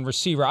number one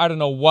receiver. I don't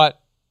know what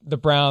the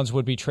Browns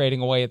would be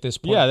trading away at this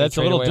point. Yeah, that's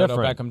a little different.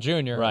 Odell Beckham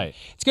Jr. Right.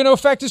 It's going to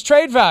affect his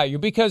trade value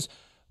because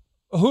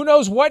who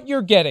knows what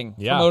you're getting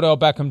from Odell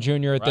Beckham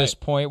Jr. at this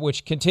point,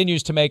 which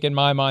continues to make, in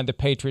my mind, the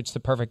Patriots the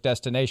perfect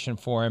destination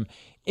for him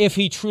if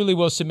he truly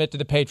will submit to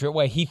the Patriot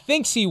way. He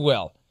thinks he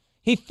will.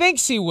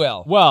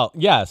 Well,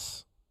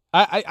 yes.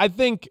 I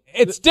think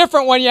it's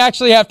different when you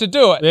actually have to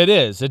do it. It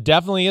is. It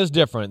definitely is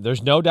different.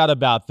 There's no doubt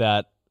about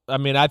that. I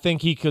mean, I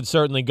think he could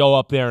certainly go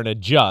up there and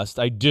adjust.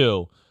 I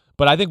do.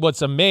 But I think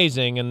what's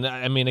amazing, and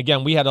I mean,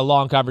 again, we had a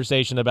long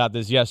conversation about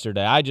this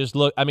yesterday.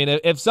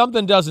 If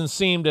something doesn't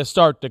seem to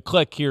start to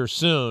click here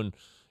soon,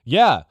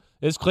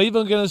 is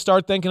Cleveland going to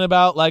start thinking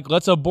about,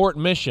 let's abort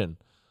mission?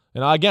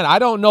 Again, I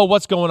don't know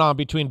what's going on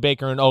between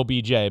Baker and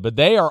OBJ, but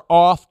they are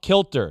off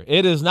kilter.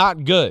 It is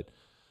not good.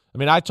 I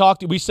mean,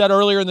 we said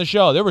earlier in the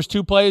show, there was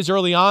 2 plays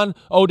early on.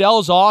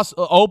 Odell's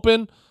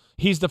open.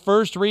 He's the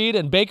first read,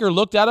 and Baker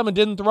looked at him and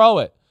didn't throw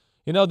it.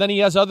 Then he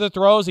has other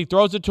throws. He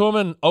throws it to him,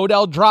 and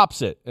Odell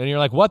drops it. And you're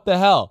like, what the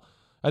hell?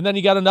 And then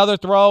you got another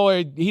throw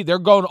where they're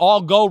going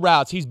all go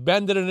routes. He's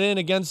bending it in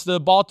against the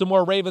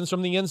Baltimore Ravens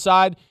from the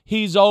inside.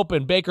 He's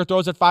open. Baker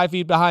throws it 5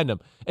 feet behind him.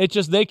 It's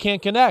just they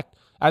can't connect.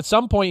 At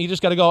some point, you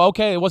just got to go,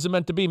 okay, it wasn't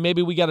meant to be.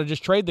 Maybe we got to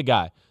just trade the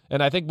guy.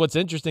 And I think what's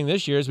interesting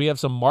this year is we have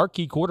some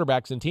marquee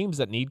quarterbacks and teams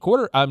that need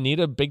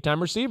a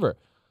big-time receiver.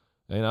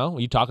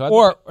 You talk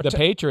about the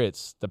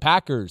Patriots, the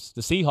Packers,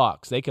 the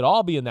Seahawks. They could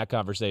all be in that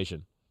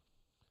conversation.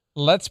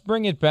 Let's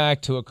bring it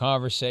back to a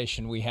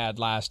conversation we had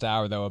last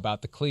hour, though,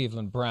 about the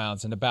Cleveland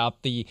Browns and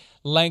about the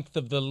length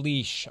of the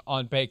leash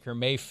on Baker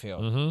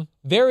Mayfield. Mm-hmm.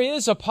 There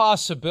is a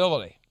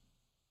possibility,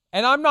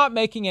 and I'm not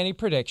making any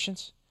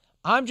predictions.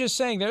 I'm just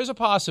saying there's a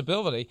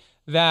possibility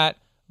that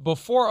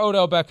before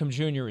Odell Beckham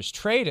Jr. is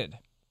traded,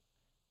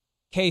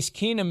 Case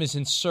Keenum is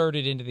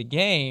inserted into the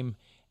game,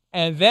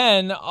 and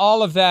then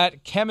all of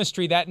that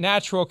chemistry, that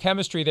natural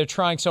chemistry they're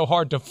trying so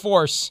hard to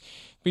force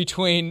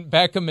between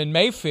Beckham and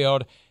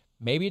Mayfield,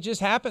 maybe it just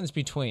happens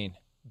between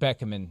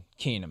Beckham and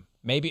Keenum.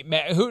 Maybe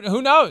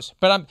who knows?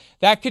 But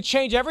that could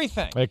change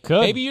everything. It could.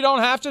 Maybe you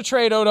don't have to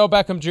trade Odell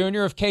Beckham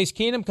Jr. if Case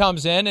Keenum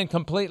comes in and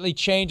completely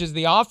changes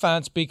the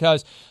offense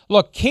because,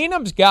 look,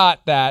 Keenum's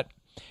got that,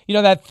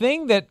 that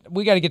thing that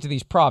we got to get to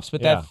these props,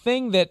 but that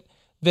thing that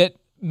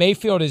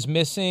Mayfield is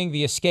missing,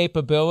 the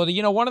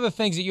escapability. One of the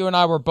things that you and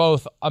I were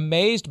both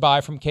amazed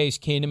by from Case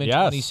Keenum in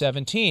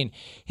 2017,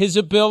 his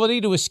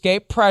ability to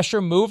escape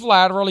pressure, move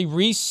laterally,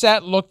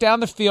 reset, look down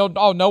the field.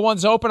 Oh, no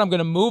one's open. I'm going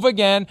to move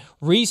again,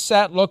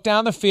 reset, look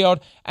down the field,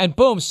 and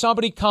boom,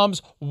 somebody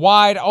comes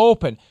wide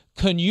open.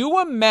 Can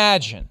you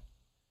imagine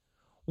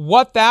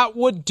what that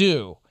would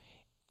do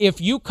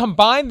if you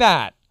combine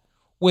that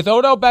with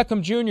Odell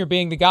Beckham Jr.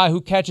 being the guy who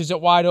catches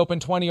it wide open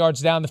 20 yards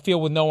down the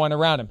field with no one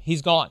around him?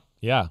 He's gone.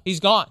 Yeah. He's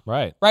gone.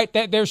 Right.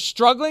 They're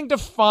struggling to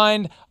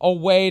find a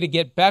way to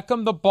get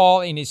Beckham the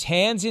ball in his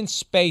hands in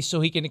space so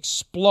he can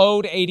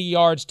explode 80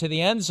 yards to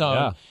the end zone.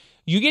 Yeah.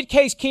 You get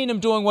Case Keenum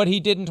doing what he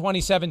did in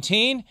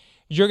 2017,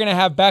 you're going to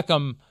have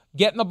Beckham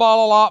getting the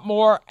ball a lot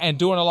more and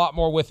doing a lot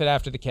more with it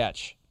after the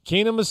catch.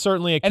 Keenum is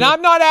certainly and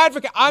I'm not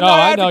advocating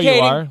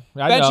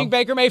benching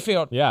Baker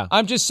Mayfield. Yeah.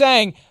 I'm just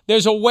saying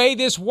there's a way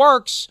this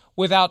works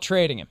without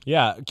trading him.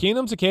 Yeah,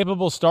 Keenum's a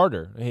capable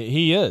starter.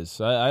 He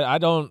is.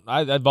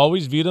 I've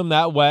always viewed him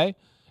that way,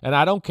 and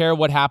I don't care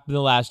what happened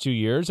the last 2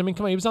 years. I mean,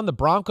 come on, he was on the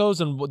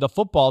Broncos and the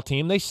football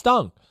team. They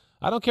stunk.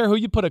 I don't care who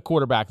you put at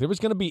quarterback. There was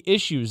going to be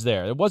issues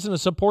there. It wasn't a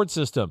support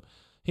system.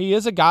 He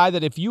is a guy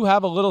that if you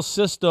have a little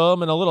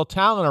system and a little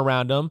talent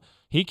around him,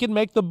 he can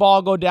make the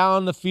ball go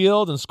down the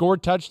field and score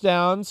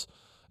touchdowns,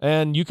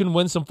 and you can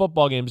win some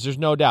football games. There's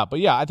no doubt.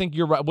 But, yeah, I think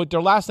you're right. What the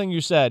last thing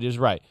you said is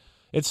right.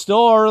 It's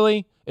still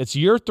early. It's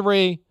year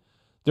 3.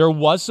 There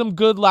was some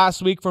good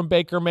last week from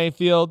Baker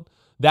Mayfield.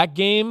 That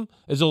game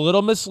is a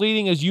little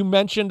misleading, as you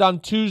mentioned on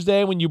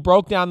Tuesday when you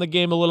broke down the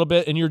game a little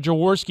bit in your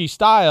Jaworski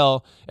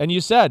style, and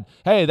you said,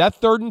 hey, that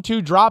 3rd and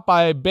 2 drop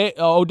by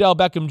Odell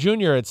Beckham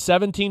Jr. at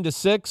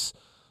 17-6,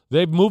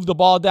 they've moved the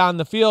ball down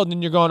the field,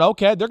 and you're going,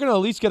 okay, they're going to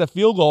at least get a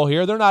field goal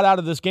here. They're not out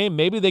of this game.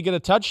 Maybe they get a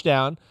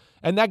touchdown,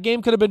 and that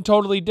game could have been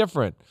totally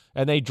different.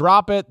 And they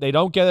drop it. They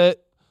don't get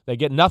it. They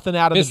get nothing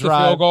out of the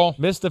drive. Field goal.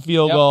 Missed the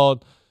field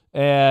goal.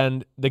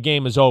 And the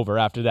game is over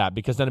after that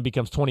because then it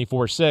becomes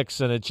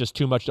 24-6, and it's just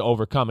too much to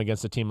overcome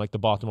against a team like the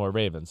Baltimore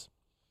Ravens.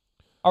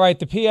 All right,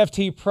 the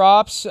PFT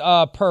props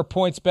per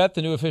PointsBet,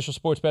 the new official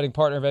sports betting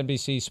partner of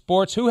NBC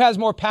Sports. Who has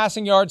more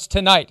passing yards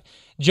tonight?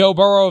 Joe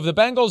Burrow of the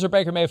Bengals or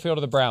Baker Mayfield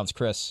of the Browns,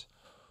 Chris?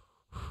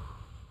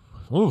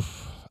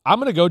 Oof. I'm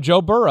going to go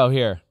Joe Burrow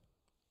here.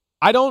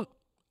 I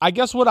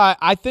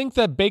think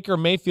that Baker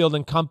Mayfield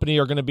and company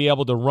are going to be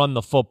able to run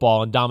the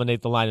football and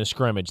dominate the line of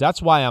scrimmage.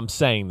 That's why I'm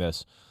saying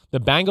this. The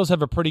Bengals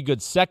have a pretty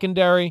good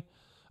secondary.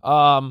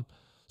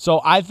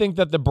 So I think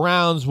that the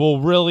Browns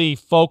will really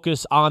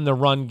focus on the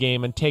run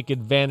game and take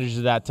advantage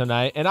of that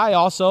tonight. And I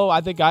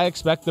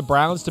expect the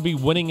Browns to be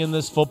winning in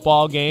this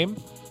football game.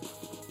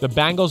 The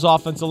Bengals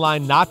offensive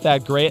line, not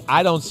that great.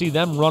 I don't see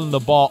them running the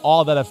ball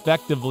all that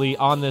effectively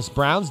on this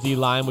Browns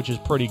D-line, which is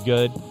pretty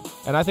good.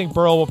 And I think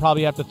Burrow will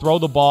probably have to throw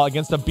the ball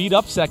against a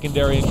beat-up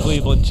secondary in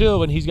Cleveland,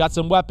 too, and he's got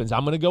some weapons.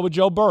 I'm going to go with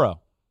Joe Burrow.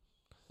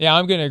 Yeah,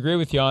 I'm going to agree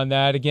with you on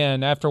that.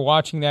 Again, after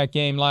watching that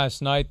game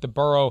last night, the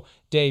Burrow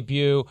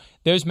debut,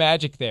 there's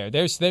magic there.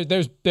 There's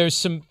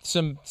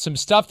some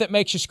stuff that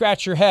makes you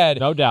scratch your head.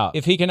 No doubt.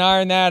 If he can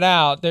iron that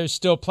out, there's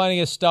still plenty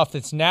of stuff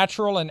that's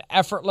natural and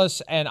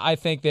effortless, and I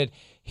think that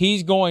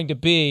he's going to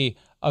be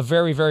a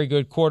very, very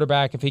good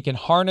quarterback if he can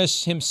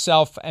harness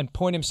himself and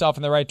point himself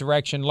in the right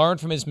direction, learn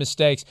from his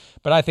mistakes.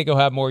 But I think he'll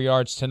have more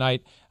yards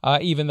tonight,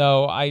 even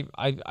though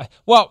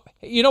well,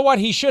 you know what?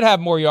 He should have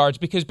more yards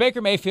because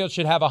Baker Mayfield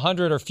should have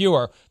 100 or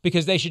fewer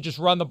because they should just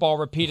run the ball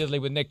repeatedly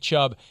with Nick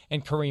Chubb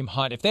and Kareem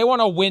Hunt. If they want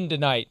to win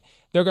tonight,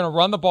 they're going to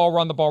run the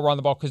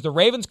ball because the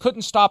Ravens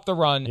couldn't stop the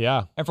run.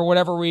 Yeah. And for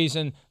whatever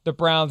reason, the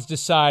Browns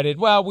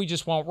decided, well, we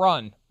just won't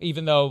run,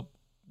 even though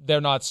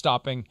they're not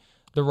stopping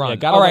the run.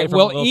 Yeah, all right,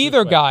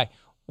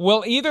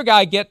 will either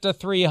guy get to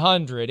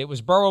 300? It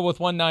was Burrow with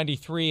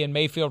 193 and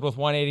Mayfield with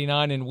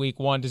 189 in week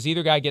 1. Does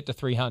either guy get to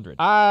 300?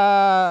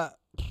 I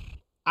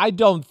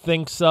don't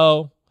think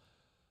so.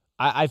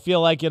 I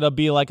feel like it'll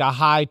be like a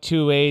high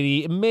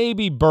 280,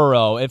 maybe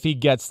Burrow if he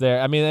gets there.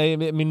 I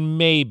mean,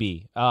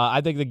 maybe.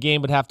 I think the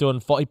game would have to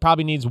unfold. He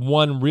probably needs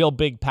one real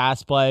big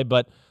pass play,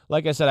 but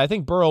like I said, I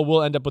think Burrow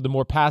will end up with the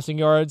more passing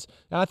yards,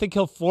 and I think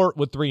he'll flirt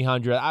with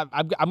 300. I'm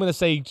going to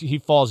say he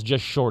falls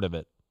just short of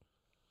it.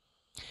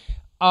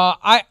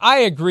 I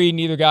agree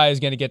neither guy is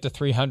going to get to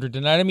 300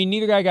 tonight. I mean,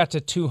 neither guy got to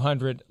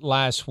 200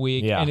 last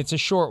week, and it's a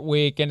short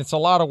week, and it's a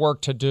lot of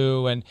work to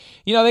do. And,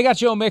 you know, they got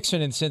Joe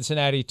Mixon in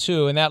Cincinnati,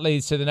 too, and that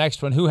leads to the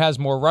next one. Who has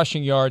more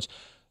rushing yards,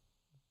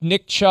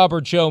 Nick Chubb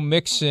or Joe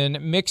Mixon?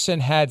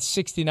 Mixon had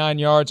 69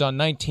 yards on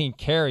 19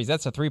 carries.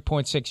 That's a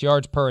 3.6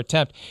 yards per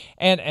attempt.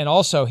 And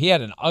also, he had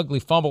an ugly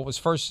fumble. It was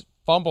first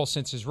fumble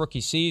since his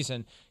rookie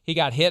season. He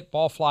got hit,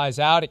 ball flies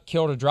out. It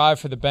killed a drive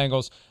for the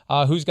Bengals.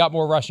 Who's got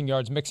more rushing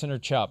yards, Mixon or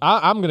Chubb?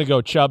 I'm going to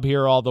go Chubb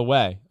here all the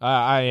way.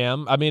 I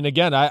am. I mean,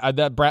 again,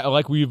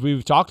 like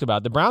we've talked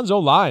about, the Browns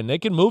O-line, they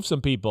can move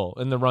some people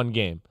in the run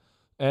game.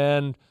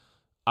 And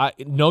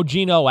no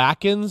Geno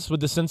Atkins with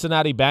the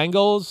Cincinnati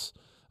Bengals.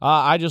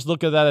 I just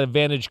look at that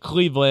advantage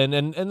Cleveland.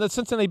 And the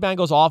Cincinnati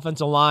Bengals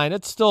offensive line,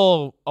 it's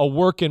still a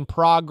work in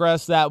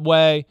progress that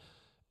way.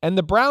 And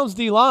the Browns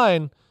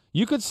D-line,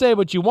 you could say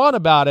what you want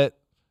about it.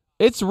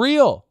 It's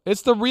real.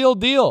 It's the real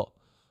deal.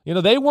 You know,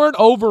 they weren't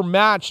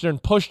overmatched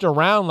and pushed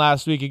around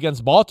last week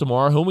against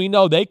Baltimore, whom we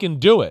know they can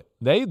do it.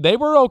 They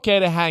were okay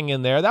to hang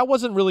in there. That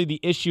wasn't really the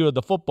issue of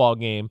the football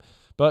game.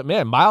 But,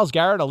 man, Myles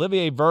Garrett,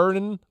 Olivier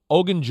Vernon,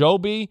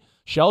 Ogunjobi,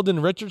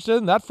 Sheldon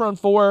Richardson, that front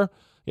four,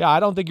 yeah,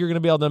 I don't think you're going to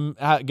be able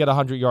to get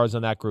 100 yards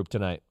on that group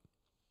tonight.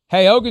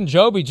 Hey,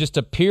 Ogunjobi just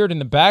appeared in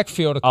the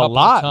backfield a couple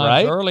of times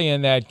right? early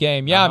in that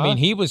game. Yeah, I mean,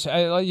 he was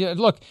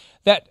look,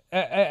 that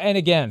and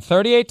again,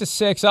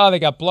 38-6. Oh, they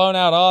got blown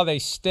out. Oh, they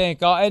stink.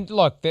 Oh, and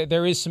look,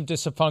 there is some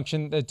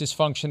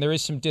dysfunction. There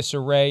is some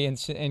disarray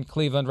in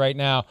Cleveland right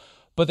now,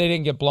 but they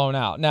didn't get blown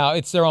out. Now,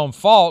 it's their own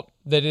fault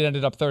that it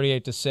ended up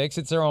 38-6.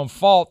 It's their own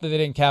fault that they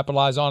didn't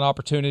capitalize on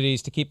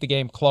opportunities to keep the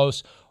game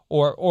close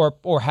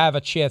or have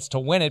a chance to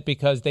win it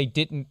because they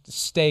didn't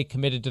stay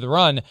committed to the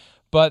run.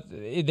 But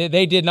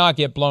they did not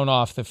get blown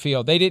off the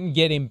field. They didn't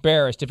get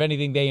embarrassed. If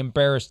anything, they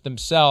embarrassed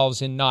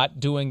themselves in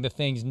not doing the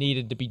things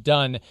needed to be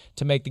done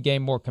to make the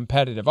game more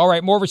competitive. All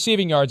right, more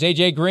receiving yards,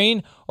 A.J.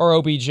 Green or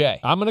OBJ?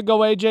 I'm going to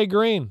go A.J.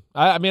 Green.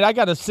 I mean, I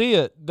got to see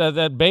it,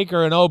 that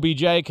Baker and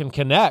OBJ can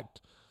connect.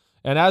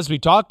 And as we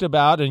talked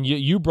about, and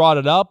you brought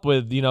it up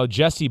with, you know,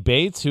 Jesse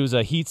Bates, who's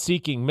a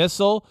heat-seeking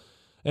missile,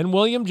 and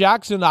William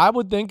Jackson, I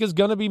would think, is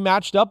going to be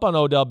matched up on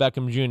Odell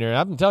Beckham Jr. And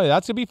I can tell you,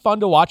 that's going to be fun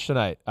to watch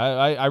tonight.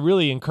 I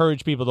really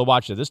encourage people to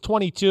watch it. This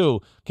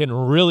 22 can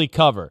really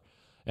cover.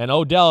 And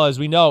Odell, as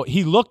we know,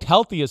 he looked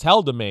healthy as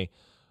hell to me.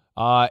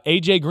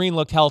 A.J. Green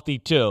looked healthy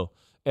too.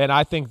 And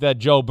I think that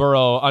Joe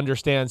Burrow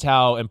understands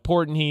how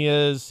important he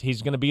is.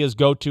 He's going to be his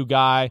go-to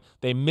guy.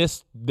 They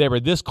were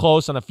this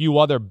close on a few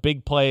other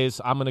big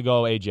plays. I'm going to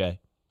go A.J.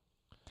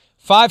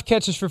 5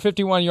 catches for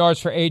 51 yards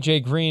for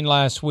A.J. Green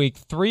last week,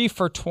 3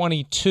 for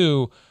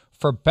 22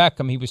 for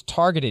Beckham. He was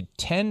targeted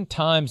 10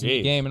 times in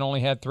the game and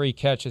only had 3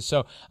 catches.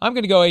 So I'm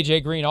going to go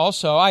A.J. Green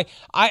also.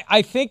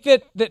 I think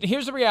that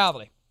here's the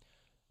reality.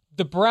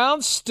 The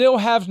Browns still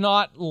have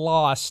not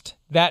lost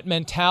that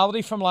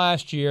mentality from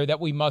last year that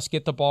we must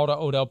get the ball to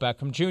Odell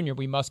Beckham Jr.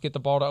 We must get the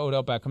ball to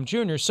Odell Beckham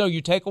Jr. So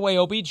you take away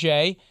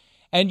OBJ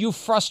and you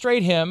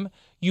frustrate him,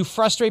 you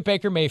frustrate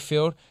Baker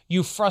Mayfield,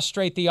 you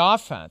frustrate the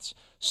offense.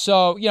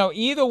 So,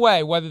 either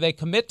way, whether they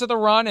commit to the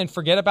run and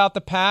forget about the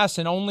pass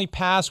and only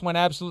pass when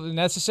absolutely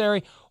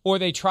necessary, or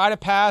they try to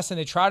pass and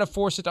they try to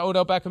force it to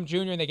Odell Beckham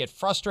Jr. and they get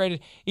frustrated,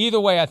 either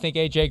way, I think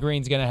A.J.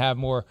 Green's going to have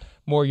more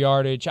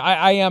yardage.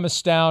 I am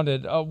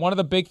astounded. One of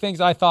the big things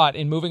I thought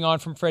in moving on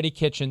from Freddie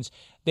Kitchens,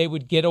 they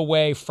would get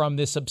away from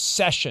this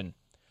obsession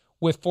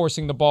with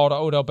forcing the ball to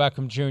Odell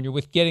Beckham Jr.,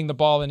 with getting the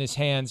ball in his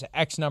hands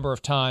X number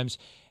of times.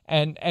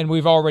 And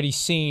we've already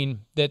seen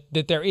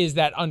that there is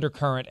that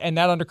undercurrent, and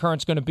that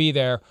undercurrent's going to be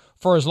there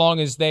for as long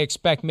as they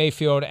expect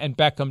Mayfield and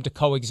Beckham to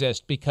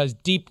coexist, because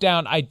deep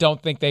down, I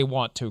don't think they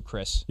want to,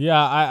 Chris. Yeah,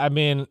 I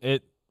mean,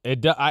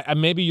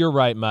 maybe you're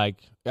right,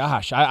 Mike.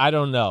 Gosh, I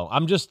don't know.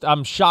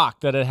 I'm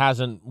shocked that it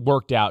hasn't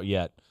worked out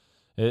yet.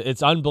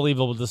 It's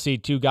unbelievable to see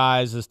two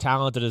guys as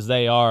talented as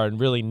they are and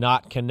really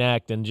not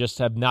connect and just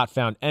have not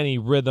found any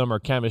rhythm or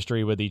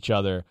chemistry with each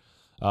other.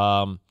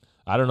 I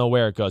don't know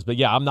where it goes, but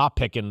yeah, I'm not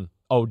picking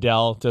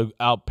Odell to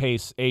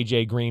outpace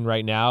A.J. Green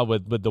right now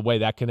with the way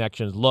that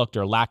connection's looked,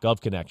 or lack of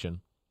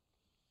connection.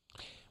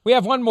 We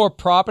have one more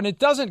prop, and it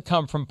doesn't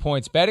come from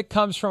PointsBet. It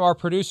comes from our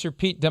producer,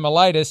 Pete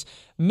Demolitis.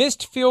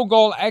 Missed field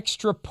goal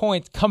extra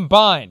points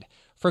combined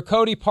for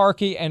Cody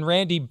Parkey and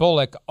Randy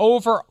Bullock,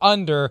 over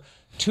under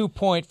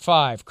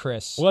 2.5,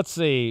 Chris. Let's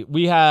see.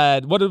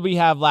 What did we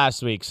have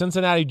last week?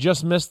 Cincinnati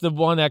just missed the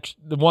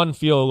one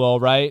field goal,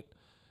 right?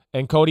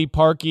 And Cody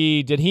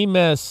Parkey, did he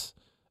miss?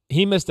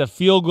 He missed a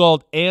field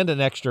goal and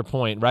an extra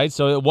point, right?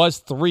 So it was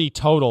 3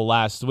 total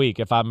last week,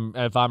 if I'm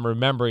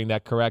remembering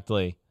that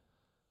correctly.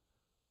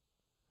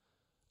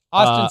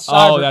 Austin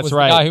Seibert was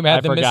right. The guy who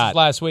had the misses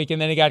last week,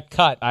 and then he got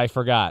cut. I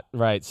forgot.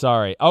 Right,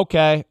 sorry.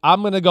 Okay,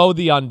 I'm going to go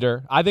the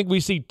under. I think we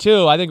see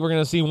 2. I think we're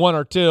going to see 1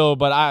 or 2,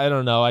 but I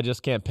don't know. I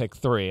just can't pick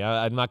 3.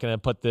 I'm not going to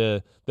put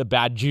the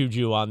bad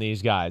juju on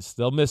these guys.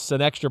 They'll miss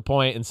an extra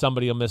point, and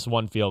somebody will miss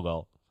 1 field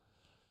goal.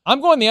 I'm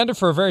going the under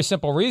for a very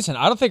simple reason.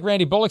 I don't think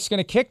Randy Bullock's going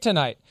to kick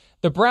tonight.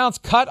 The Browns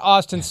cut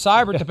Austin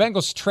Seibert. The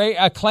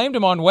Bengals claimed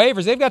him on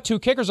waivers. They've got 2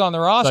 kickers on the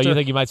roster. So you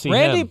think you might see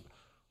him?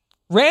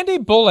 Randy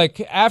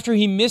Bullock, after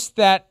he missed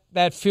that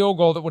field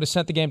goal that would have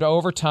sent the game to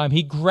overtime,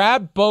 he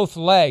grabbed both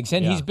legs,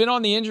 and he's been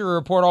on the injury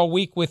report all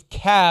week with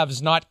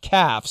calves, not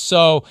calf.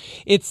 So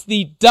it's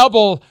the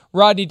double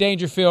Rodney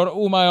Dangerfield,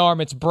 ooh, my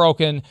arm, it's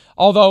broken,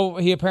 although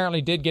he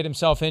apparently did get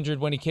himself injured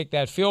when he kicked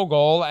that field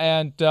goal,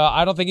 and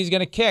I don't think he's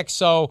going to kick.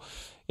 So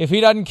if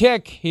he doesn't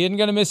kick, he isn't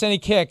going to miss any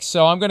kicks.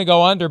 So I'm going to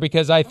go under,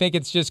 because I think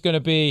it's just going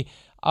to be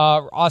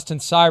Austin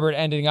Seibert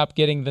ending up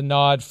getting the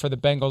nod for the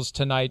Bengals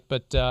tonight.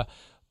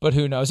 But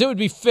who knows? It would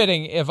be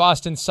fitting if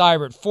Austin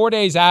Seibert, 4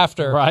 days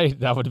after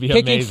that would be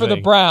kicking amazing for the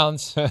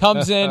Browns,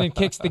 comes in and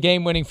kicks the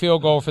game-winning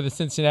field goal for the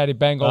Cincinnati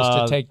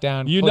Bengals to take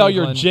down Cleveland. Know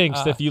you're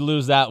jinxed if you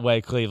lose that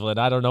way, Cleveland.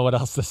 I don't know what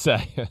else to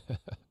say.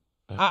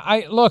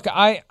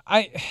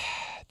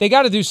 They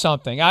got to do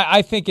something.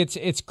 I think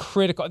it's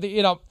critical.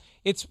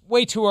 It's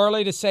way too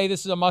early to say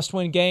this is a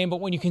must-win game, but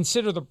when you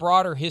consider the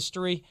broader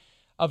history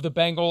of the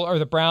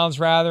Browns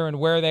rather, and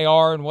where they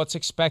are and what's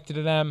expected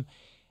of them,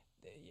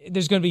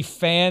 there's going to be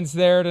fans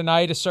there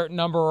tonight. A certain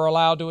number are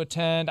allowed to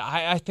attend.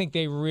 I think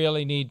they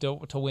really need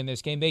to win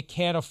this game. They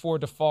can't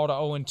afford to fall to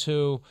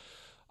 0-2.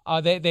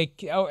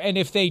 And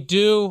if they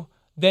do,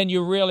 then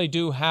you really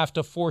do have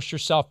to force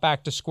yourself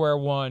back to square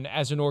one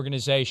as an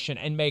organization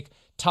and make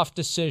tough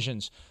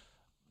decisions,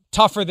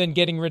 tougher than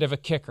getting rid of a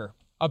kicker,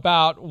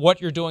 about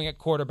what you're doing at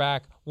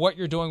quarterback, what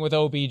you're doing with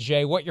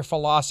OBJ, what your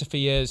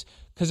philosophy is.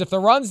 Because if the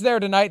run's there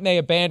tonight and they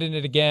abandon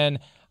it again,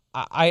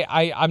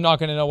 I'm not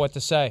going to know what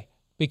to say.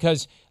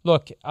 Because,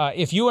 look,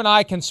 if you and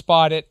I can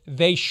spot it,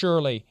 they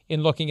surely,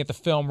 in looking at the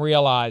film,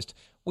 realized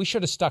we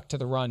should have stuck to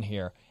the run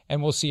here.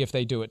 And we'll see if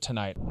they do it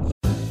tonight.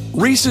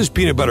 Reese's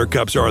Peanut Butter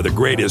Cups are the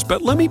greatest,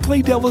 but let me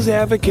play devil's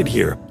advocate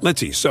here. Let's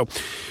see. So,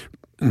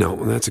 no,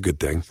 that's a good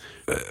thing.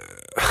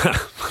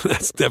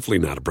 That's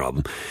definitely not a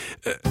problem.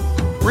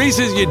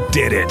 Reese's, you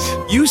did it.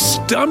 You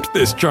stumped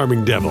this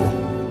charming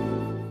devil.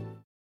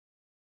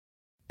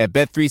 At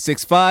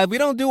Bet365, we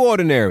don't do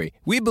ordinary.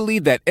 We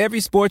believe that every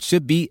sport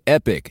should be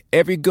epic.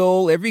 Every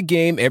goal, every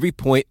game, every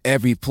point,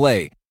 every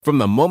play. From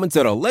the moments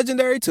that are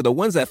legendary to the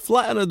ones that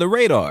fly under the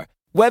radar.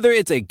 Whether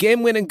it's a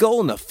game-winning goal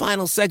in the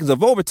final seconds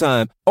of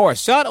overtime or a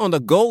shot on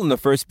the goal in the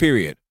first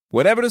period.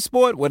 Whatever the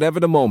sport, whatever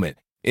the moment.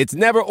 It's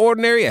never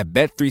ordinary at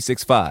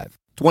Bet365.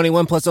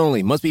 21 plus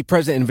only. Must be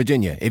present in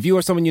Virginia. If you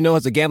or someone you know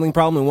has a gambling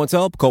problem and wants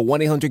help, call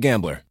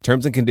 1-800-GAMBLER.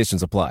 Terms and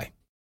conditions apply.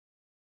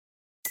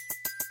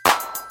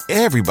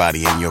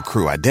 Everybody in your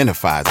crew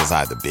identifies as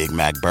either Big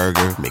Mac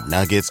Burger,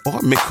 McNuggets, or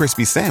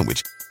McCrispy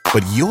Sandwich.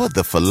 But you're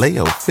the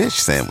Filet-O-Fish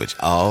Sandwich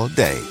all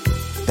day.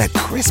 That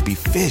crispy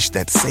fish,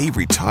 that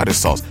savory tartar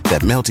sauce,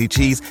 that melty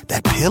cheese,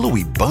 that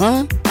pillowy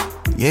bun.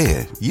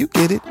 Yeah, you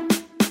get it.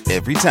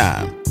 Every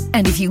time.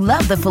 And if you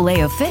love the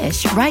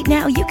Filet-O-Fish, right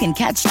now you can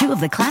catch two of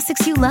the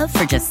classics you love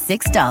for just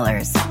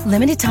 $6.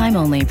 Limited time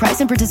only. Price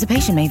and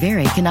participation may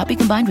vary. Cannot be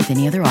combined with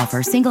any other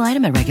offer. Single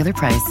item at regular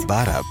price.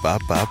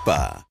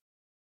 Ba-da-ba-ba-ba.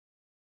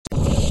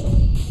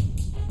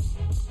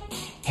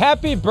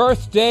 Happy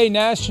birthday,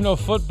 National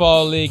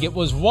Football League. It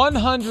was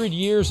 100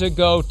 years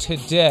ago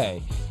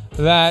today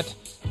that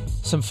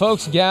some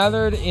folks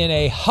gathered in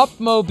a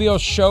Hupmobile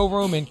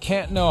showroom in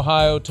Canton,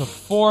 Ohio to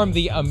form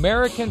the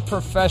American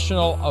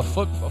Professional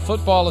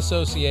Football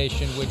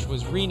Association, which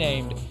was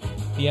renamed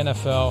the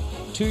NFL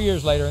 2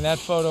 years later. And that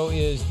photo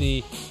is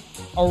the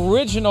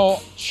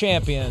original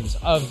champions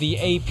of the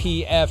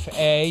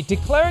APFA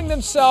declaring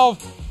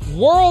themselves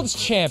world's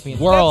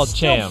champions. World that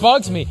champ. still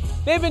bugs me.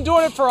 They've been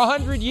doing it for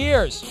 100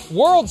 years.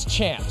 World's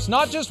champs.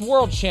 Not just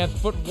world champs,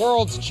 but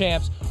world's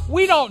champs.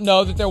 We don't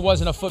know that there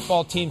wasn't a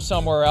football team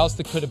somewhere else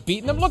that could have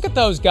beaten them. Look at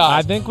those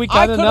guys. I think we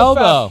kind of know,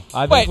 though.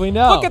 I think we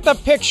know. Look at the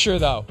picture,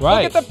 though.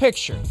 Right. Look at the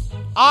picture.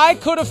 I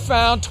could have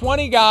found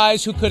 20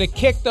 guys who could have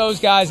kicked those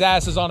guys'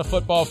 asses on a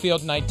football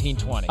field in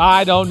 1920.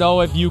 I don't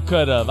know if you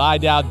could have. I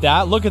doubt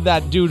that. Look at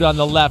that dude on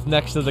the left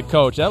next to the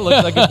coach. That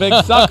looks like a big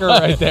sucker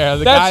right there.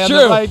 The That's guy true.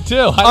 on the right, too.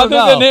 I don't know.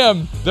 Other than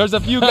him. There's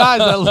a few guys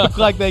that look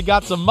like they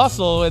got some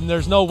muscle, and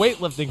there's no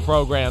weightlifting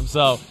program.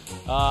 So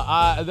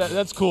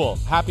that's cool.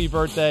 Happy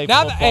birthday,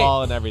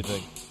 football, and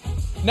everything.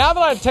 Now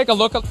that I take a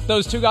look at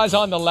those two guys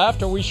on the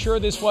left, are we sure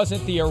this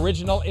wasn't the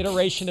original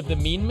iteration of the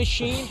Mean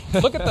Machine?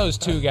 Look at those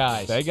two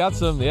guys. They got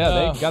some, they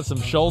got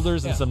some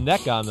shoulders and some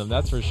neck on them,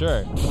 that's for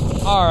sure.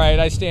 All right,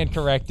 I stand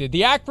corrected.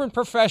 The Akron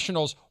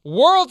Professionals,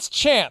 world's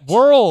champs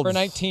for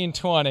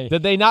 1920.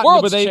 Did they not?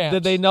 World's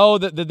Did they know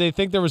that? Did they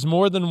think there was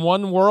more than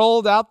one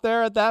world out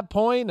there at that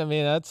point? I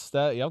mean, that's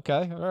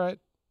okay. All right.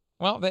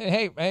 Well,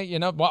 hey, you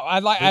know,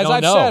 as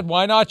I've said,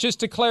 why not just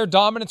declare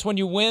dominance when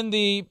you win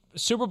the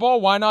Super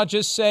Bowl? Why not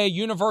just say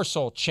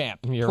universal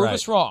champ? You're prove right.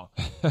 us wrong.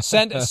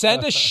 Send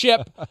a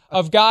ship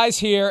of guys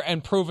here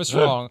and prove us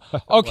wrong.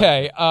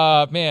 Okay,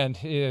 man,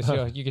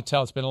 you can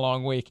tell it's been a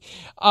long week.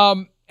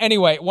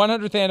 Anyway,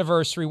 100th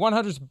anniversary,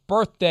 100th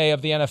birthday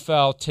of the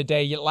NFL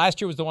today. Last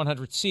year was the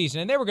 100th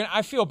season, and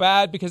I feel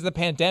bad because of the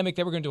pandemic.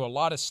 They were going to do a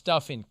lot of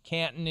stuff in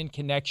Canton in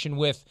connection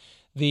with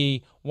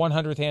the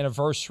 100th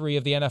anniversary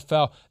of the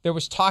NFL. There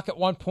was talk at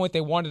one point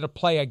they wanted to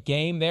play a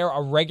game there,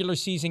 a regular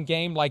season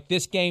game like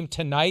this game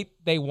tonight.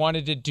 They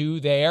wanted to do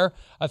there,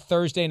 a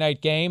Thursday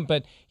night game,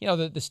 but you know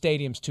the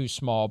stadium's too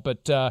small.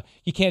 But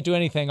you can't do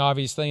anything,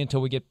 obviously, until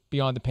we get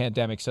beyond the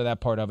pandemic, so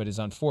that part of it is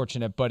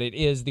unfortunate. But it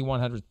is the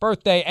 100th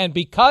birthday, and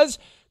because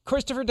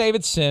Christopher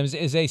David Sims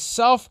is a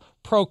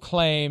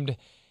self-proclaimed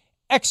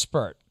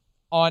expert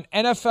on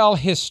NFL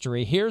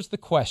history, here's the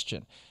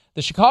question.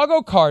 The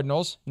Chicago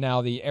Cardinals,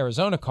 now the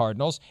Arizona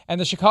Cardinals, and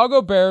the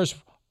Chicago Bears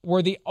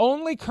were the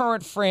only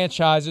current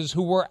franchises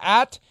who were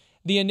at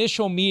the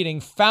initial meeting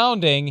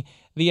founding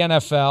the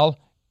NFL,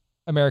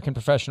 American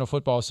Professional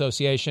Football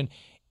Association,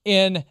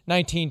 in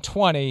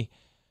 1920.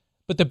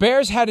 But the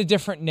Bears had a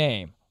different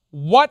name.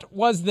 What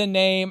was the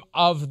name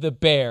of the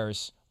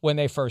Bears when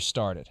they first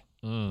started?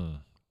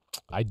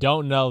 I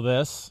don't know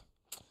this.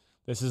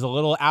 This is a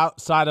little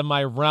outside of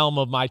my realm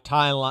of my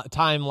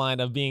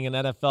timeline of being an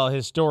NFL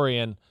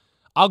historian.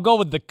 I'll go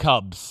with the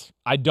Cubs.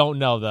 I don't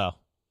know, though.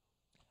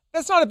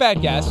 That's not a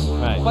bad guess.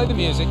 Right. Play the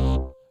music.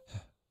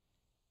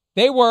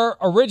 They were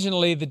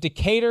originally the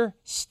Decatur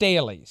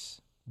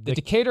Staleys. The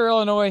Decatur,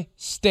 Illinois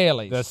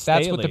Staleys.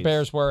 That's what the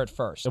Bears were at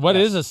first. What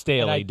is a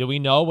Staley? Do we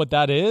know what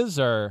that is,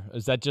 or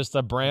is that just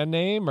a brand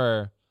name?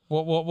 Or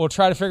We'll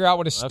try to figure out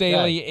what a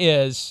Staley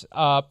is.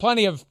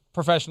 Plenty of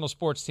professional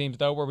sports teams,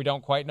 though, where we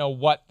don't quite know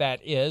what that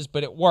is,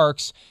 but it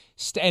works.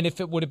 And if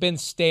it would have been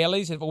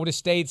Staley's, if it would have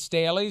stayed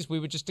Staley's, we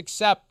would just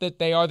accept that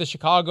they are the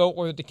Chicago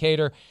or the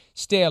Decatur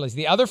Staleys.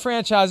 The other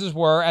franchises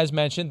were, as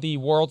mentioned, the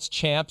world's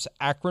champs,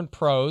 Akron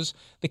Pros,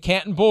 the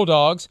Canton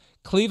Bulldogs,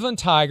 Cleveland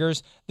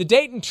Tigers, the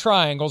Dayton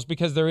Triangles,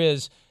 because there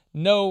is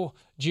no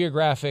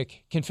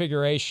geographic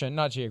configuration.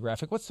 Not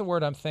geographic. What's the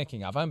word I'm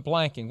thinking of? I'm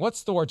blanking.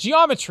 What's the word?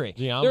 Geometry.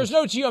 There's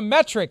no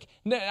geometric.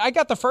 I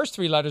got the first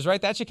three letters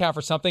right. That should count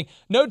for something.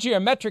 No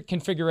geometric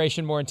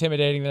configuration more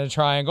intimidating than a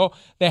triangle.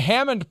 The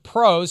Hammond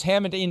Pros,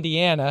 Hammond,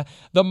 Indiana.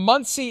 The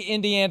Muncie,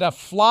 Indiana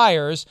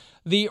Flyers.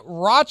 The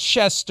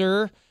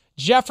Rochester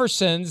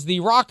Jeffersons,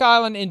 the Rock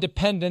Island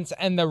Independents,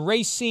 and the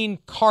Racine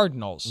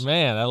Cardinals.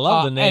 Man, I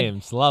love the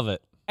names. Love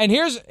it. And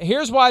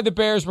here's why the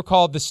Bears were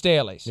called the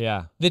Staleys.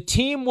 Yeah. The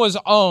team was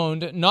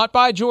owned not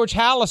by George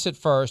Halas at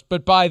first,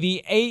 but by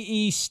the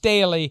A.E.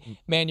 Staley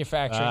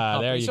manufacturing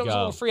company. There you so go. it was a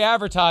little free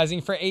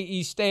advertising for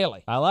A.E.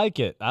 Staley. I like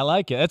it. I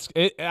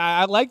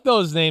like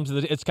those names.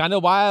 It's kind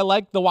of why I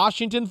like the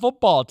Washington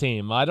football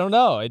team. I don't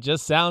know. It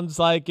just sounds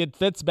like it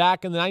fits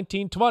back in the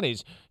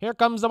 1920s. Here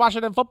comes the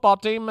Washington football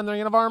team in their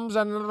uniforms,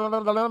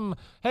 and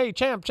hey,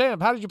 champ,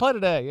 how did you play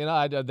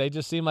today? They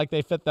just seem like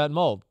they fit that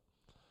mold.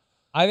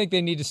 I think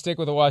they need to stick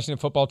with the Washington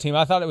football team.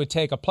 I thought it would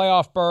take a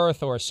playoff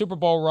berth or a Super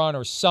Bowl run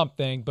or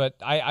something, but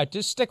I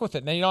just stick with it.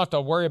 And then you don't have to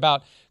worry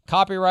about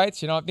copyrights.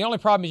 The only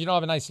problem is you don't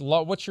have a nice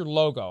logo. What's your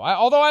logo?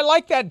 Although I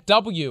like that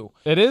W.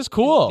 It is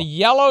cool. The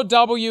yellow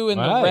W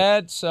and Right. the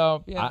red.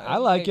 So yeah, I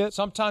like it.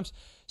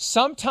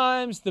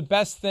 Sometimes the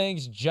best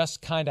things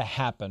just kind of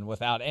happen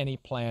without any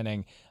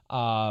planning,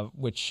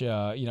 which,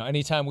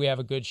 anytime we have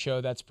a good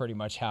show, that's pretty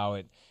much how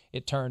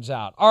it turns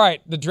out. All right,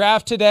 the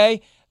draft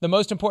today. The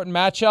most important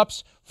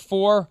matchups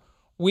for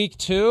week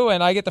 2,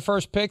 and I get the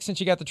first pick since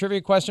you got the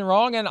trivia question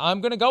wrong, and I'm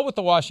going to go with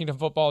the Washington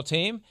football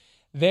team.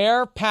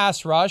 Their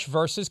pass rush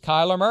versus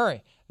Kyler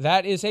Murray.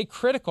 That is a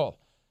critical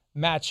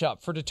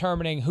matchup for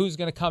determining who's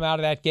going to come out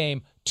of that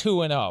game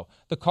 2-0.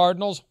 The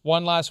Cardinals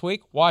won last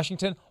week.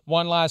 Washington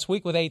won last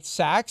week with 8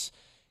 sacks.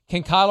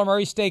 Can Kyler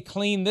Murray stay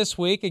clean this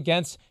week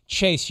against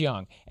Chase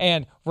Young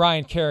and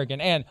Ryan Kerrigan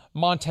and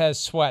Montez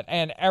Sweat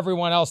and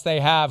everyone else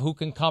they have who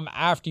can come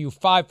after you?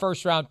 5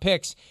 first-round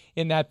picks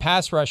in that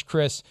pass rush,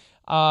 Chris.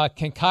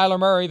 Can Kyler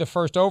Murray, the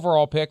first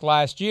overall pick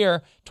last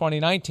year,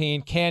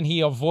 2019, can he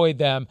avoid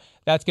them?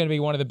 That's going to be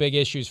one of the big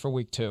issues for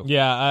week 2.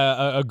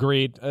 Yeah,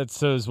 agreed. It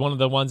was one of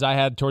the ones I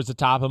had towards the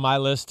top of my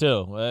list,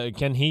 too.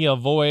 Can he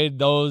avoid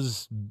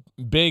those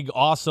big,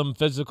 awesome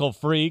physical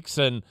freaks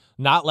and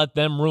not let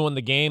them ruin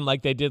the game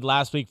like they did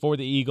last week for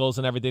the Eagles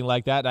and everything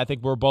like that? And I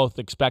think we're both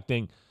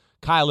expecting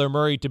Kyler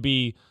Murray to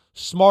be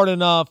smart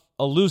enough,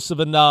 elusive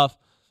enough,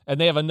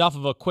 and they have enough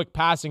of a quick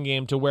passing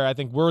game to where I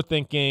think we're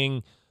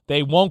thinking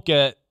they won't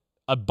get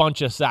a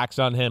bunch of sacks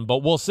on him,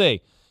 but we'll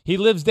see. He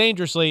lives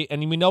dangerously,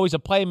 and we know he's a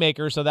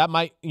playmaker, so that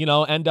might,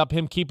 end up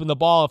him keeping the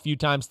ball a few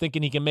times,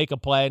 thinking he can make a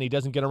play, and he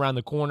doesn't get around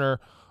the corner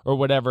or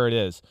whatever it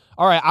is.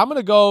 All right, I'm going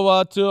to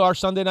go to our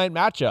Sunday night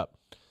matchup.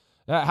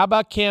 How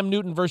about Cam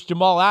Newton versus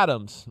Jamal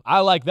Adams? I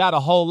like that a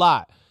whole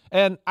lot.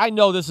 And I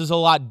know this is a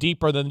lot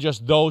deeper than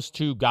just those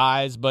two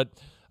guys, but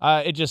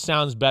it just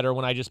sounds better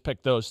when I just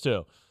pick those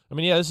two.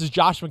 This is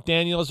Josh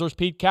McDaniels versus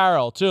Pete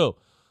Carroll, too.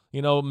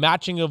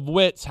 Matching of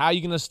wits, how are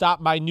you going to stop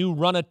my new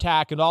run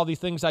attack and all these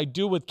things I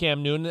do with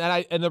Cam Newton.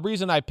 And the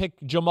reason I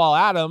picked Jamal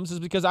Adams is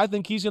because I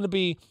think he's going to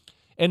be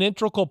an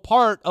integral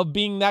part of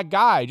being that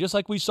guy. Just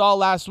like we saw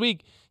last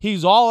week,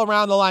 he's all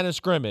around the line of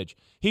scrimmage.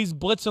 He's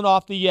blitzing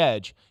off the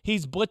edge.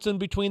 He's blitzing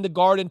between the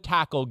guard and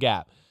tackle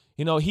gap.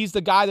 He's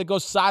the guy that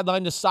goes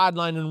sideline to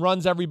sideline and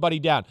runs everybody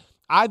down.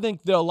 I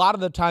think that a lot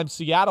of the time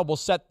Seattle will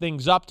set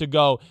things up to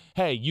go,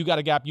 hey, you got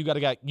a gap, you got a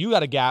gap, you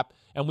got a gap,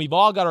 and we've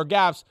all got our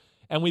gaps.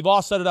 And we've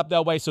all set it up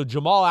that way so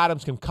Jamal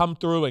Adams can come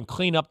through and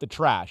clean up the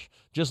trash.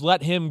 Just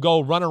let him go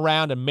run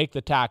around and make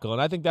the tackle.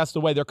 And I think that's the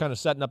way they're kind of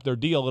setting up their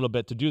deal a little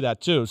bit to do that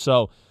too.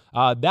 So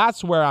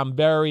that's where I'm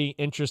very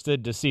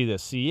interested to see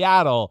this.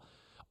 Seattle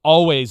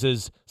always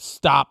is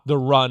stop the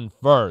run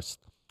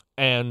first.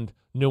 And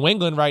New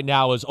England right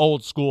now is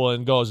old school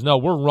and goes, no,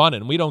 we're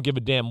running. We don't give a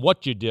damn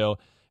what you do.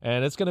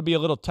 And it's going to be a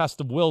little test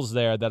of wills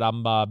there that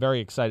I'm very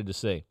excited to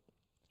see.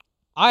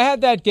 I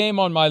had that game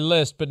on my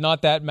list, but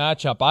not that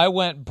matchup. I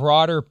went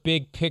broader,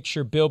 big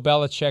picture, Bill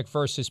Belichick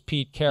versus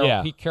Pete Carroll.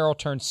 Yeah. Pete Carroll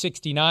turned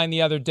 69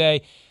 the other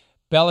day.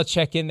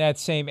 Belichick in that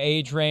same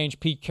age range.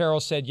 Pete Carroll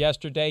said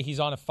yesterday he's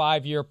on a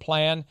 5-year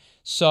plan,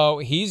 so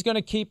he's going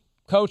to keep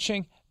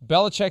coaching.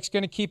 Belichick's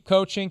going to keep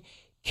coaching.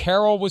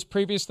 Carroll was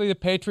previously the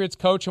Patriots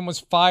coach and was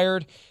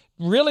fired.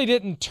 Really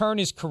didn't turn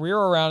his career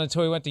around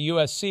until he went to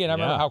USC, and I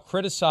remember how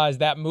criticized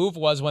that move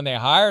was when they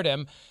hired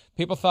him.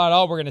 People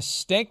thought, we're going to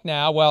stink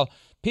now. Well,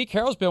 Pete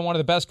Carroll's been one of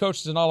the best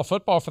coaches in all of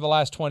football for the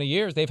last 20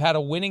 years. They've had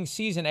a winning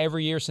season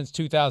every year since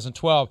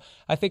 2012.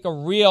 I think a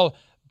real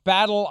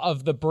battle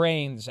of the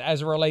brains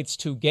as it relates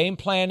to game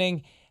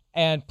planning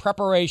and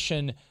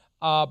preparation,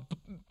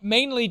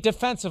 mainly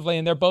defensively,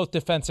 and they're both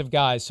defensive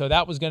guys. So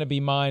that was going to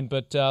be mine,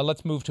 but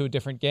let's move to a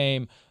different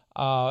game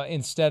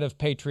instead of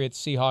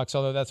Patriots-Seahawks,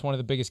 although that's one of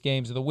the biggest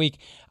games of the week.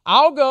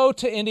 I'll go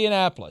to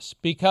Indianapolis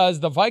because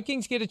the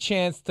Vikings get a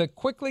chance to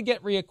quickly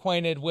get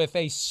reacquainted with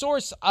a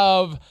source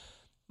of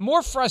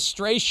more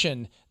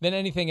frustration than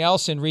anything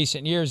else in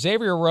recent years.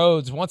 Xavier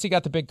Rhodes, once he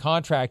got the big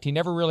contract, he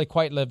never really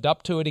quite lived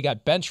up to it. He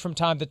got benched from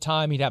time to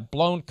time. He'd have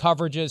blown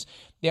coverages.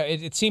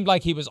 It seemed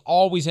like he was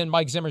always in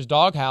Mike Zimmer's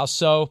doghouse.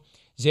 So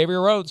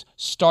Xavier Rhodes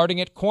starting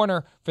at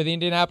corner for the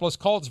Indianapolis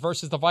Colts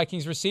versus the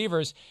Vikings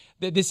receivers.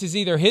 This is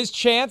either his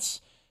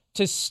chance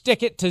to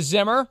stick it to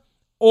Zimmer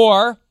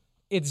or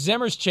it's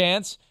Zimmer's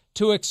chance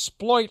to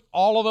exploit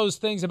all of those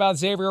things about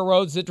Xavier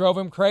Rhodes that drove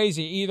him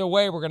crazy. Either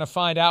way, we're going to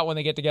find out when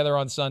they get together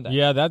on Sunday.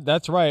 Yeah,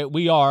 that's right.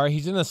 We are.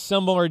 He's in a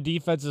similar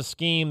defensive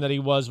scheme that he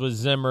was with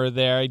Zimmer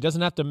there. He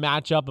doesn't have to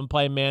match up and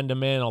play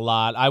man-to-man a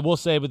lot. I will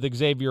say with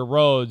Xavier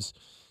Rhodes,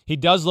 he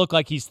does look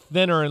like he's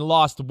thinner and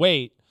lost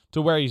weight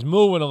to where he's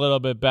moving a little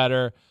bit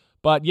better.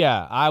 But,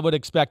 yeah, I would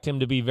expect him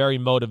to be very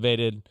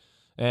motivated,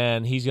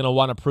 and he's going to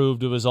want to prove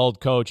to his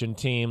old coach and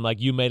team, like,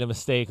 you made a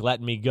mistake,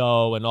 let me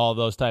go, and all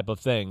those type of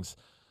things.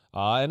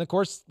 And, of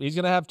course, he's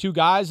going to have two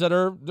guys that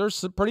they're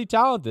pretty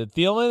talented.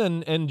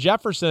 Thielen and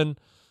Jefferson,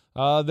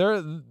 I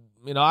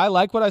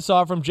like what I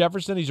saw from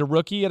Jefferson. He's a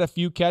rookie at a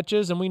few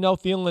catches, and we know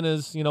Thielen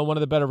is, one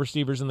of the better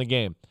receivers in the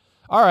game.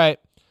 All right.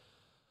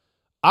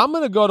 I'm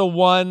going to go to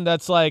one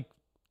that's like,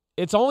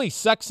 it's only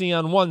sexy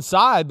on one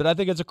side, but I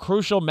think it's a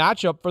crucial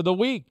matchup for the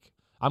week.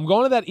 I'm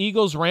going to that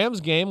Eagles-Rams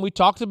game. We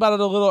talked about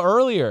it a little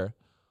earlier.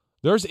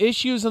 There's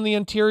issues in the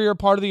interior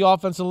part of the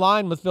offensive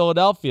line with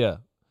Philadelphia.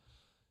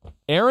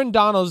 Aaron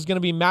Donald is going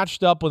to be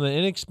matched up with an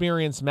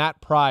inexperienced Matt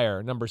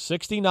Pryor, number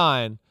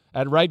 69,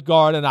 at right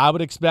guard, and I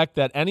would expect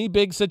that any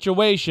big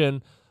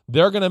situation,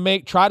 they're going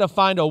to try to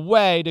find a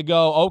way to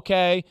go,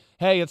 okay,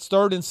 hey, it's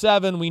 3rd and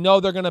 7. We know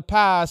they're going to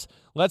pass.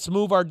 Let's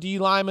move our D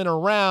lineman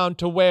around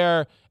to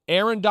where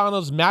Aaron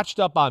Donald's matched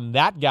up on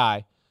that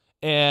guy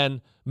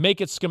and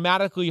make it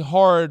schematically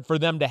hard for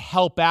them to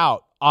help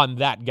out on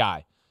that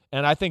guy.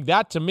 And I think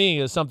that, to me,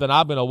 is something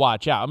I'm going to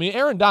watch out. I mean,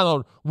 Aaron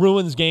Donald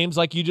ruins games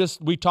like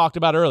we talked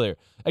about earlier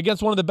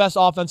against one of the best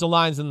offensive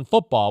lines in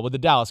football with the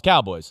Dallas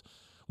Cowboys.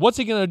 What's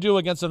he going to do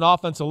against an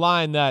offensive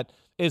line that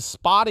is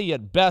spotty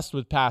at best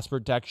with pass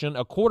protection,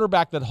 a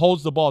quarterback that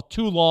holds the ball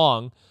too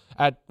long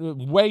at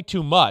way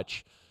too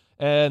much?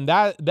 And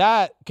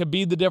that could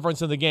be the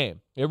difference in the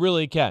game. It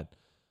really can.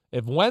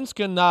 If Wentz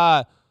can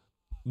not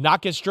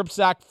get strip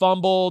sacked,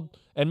 fumbled,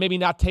 and maybe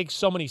not take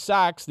so many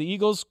sacks, the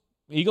Eagles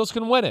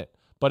can win it.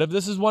 But if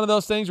this is one of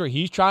those things where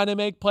he's trying to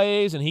make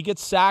plays and he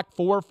gets sacked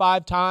 4 or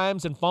 5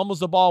 times and fumbles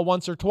the ball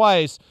once or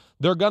twice,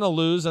 they're going to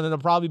lose, and it'll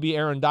probably be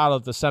Aaron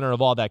Donald at the center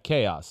of all that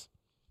chaos.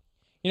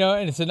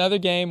 And it's another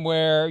game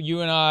where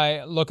you and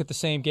I look at the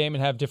same game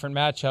and have different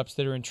matchups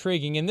that are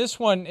intriguing. And this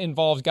one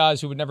involves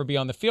guys who would never be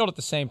on the field at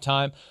the same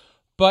time,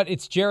 but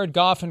it's Jared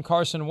Goff and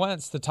Carson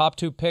Wentz, the top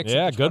 2 picks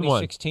of the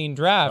 2016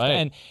 draft.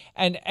 Right.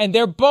 And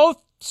they're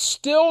both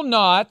still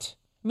not,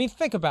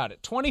 think about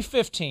it.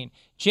 2015,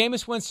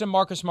 Jameis Winston,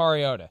 Marcus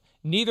Mariota.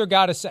 Neither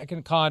got a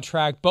second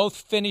contract. Both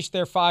finished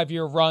their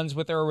 5-year runs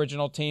with their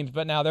original teams,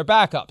 but now they're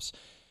backups.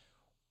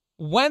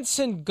 Wentz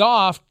and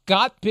Goff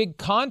got big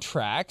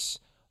contracts,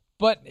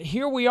 but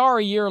here we are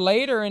a year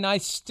later, and I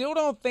still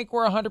don't think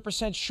we're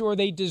 100% sure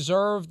they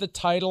deserve the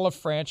title of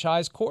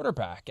franchise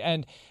quarterback.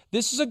 And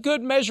this is a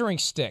good measuring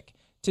stick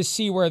to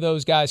see where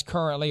those guys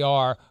currently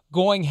are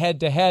going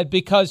head-to-head,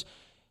 because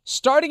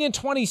starting in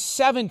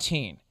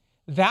 2017,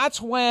 that's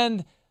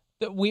when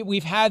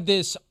we've had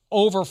this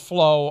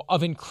overflow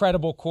of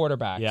incredible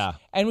quarterbacks. Yeah.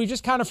 And we've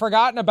just kind of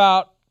forgotten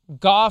about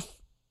Goff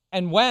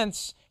and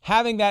Wentz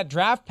having that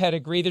draft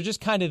pedigree. They're just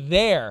kind of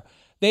there.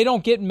 They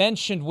don't get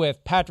mentioned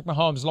with Patrick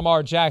Mahomes,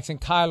 Lamar Jackson,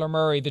 Kyler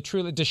Murray, the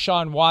truly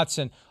Deshaun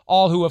Watson,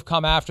 all who have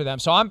come after them.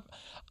 So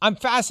I'm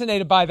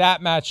fascinated by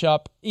that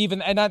matchup,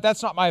 and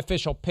that's not my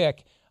official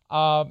pick.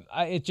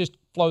 It just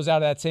flows out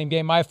of that same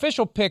game. My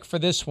official pick for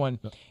this one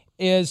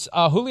is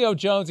Julio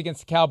Jones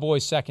against the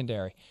Cowboys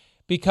secondary,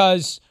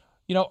 because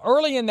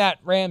early in that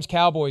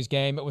Rams-Cowboys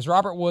game, it was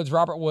Robert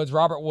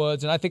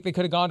Woods, and I think they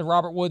could have gone to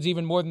Robert Woods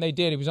even more than they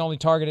did. He was only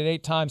targeted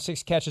 8 times,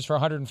 6 catches for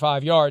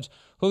 105 yards.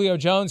 Julio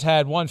Jones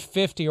had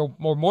 150 or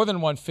more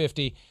than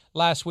 150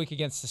 last week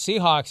against the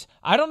Seahawks.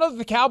 I don't know that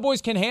the Cowboys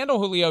can handle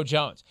Julio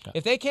Jones.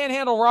 If they can't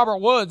handle Robert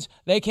Woods,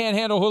 they can't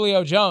handle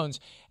Julio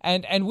Jones.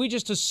 And we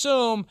just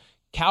assume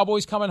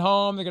Cowboys coming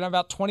home, they're going to have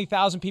about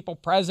 20,000 people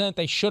present.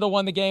 They should have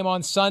won the game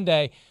on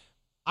Sunday.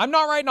 I'm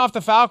not writing off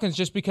the Falcons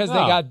just because they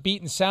got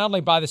beaten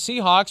soundly by the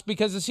Seahawks,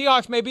 because the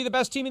Seahawks may be the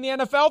best team in the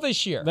NFL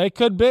this year. They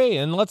could be.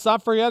 And let's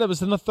not forget, it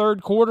was in the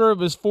third quarter. It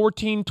was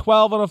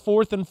 14-12 on a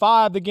 4th and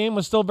 5. The game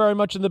was still very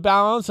much in the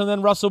balance, and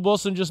then Russell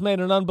Wilson just made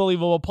an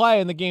unbelievable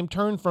play, and the game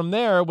turned from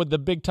there with the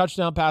big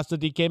touchdown pass to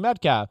DK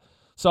Metcalf.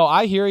 So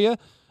I hear you.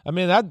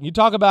 You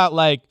talk about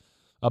like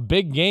a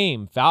big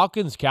game.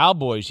 Falcons,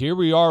 Cowboys. Here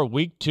we are,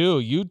 week 2.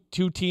 You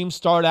two teams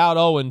start out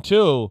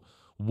 0-2.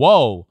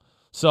 Whoa.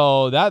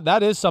 So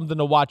that is something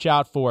to watch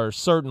out for,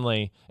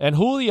 certainly. And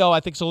Julio,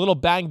 I think, is a little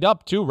banged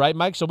up too, right,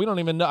 Mike? So we don't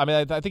even know. I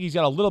think he's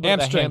got a little bit of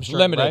a hamstring.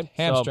 Limited right?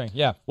 hamstring, so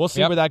yeah. We'll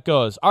see where that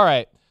goes. All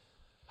right.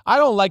 I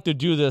don't like to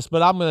do this,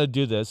 but I'm going to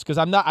do this because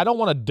I don't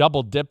want to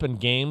double dip in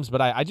games, but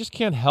I just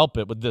can't help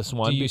it with this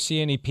one. Do you see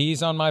any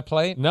peas on my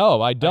plate?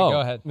 No, I don't.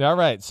 Go ahead. All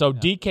right. So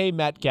DK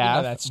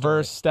Metcalf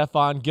versus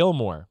Stephon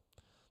Gilmore.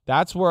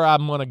 That's where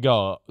I'm going to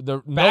go.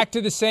 Back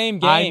to the same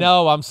game. I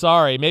know. I'm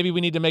sorry. Maybe we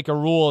need to make a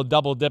rule of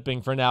double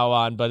dipping from now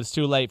on, but it's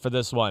too late for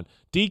this one.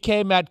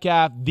 DK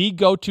Metcalf, the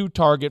go-to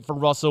target for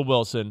Russell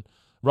Wilson.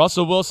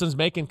 Russell Wilson's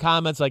making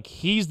comments like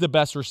he's the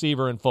best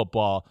receiver in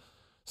football.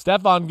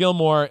 Stephon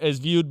Gilmore is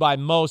viewed by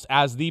most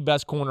as the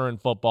best corner in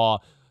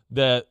football.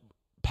 The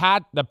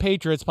the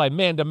Patriots play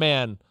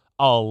man-to-man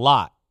a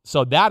lot.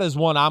 So that is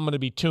one I'm going to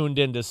be tuned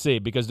in to see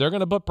because they're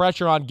going to put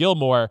pressure on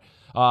Gilmore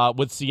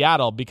with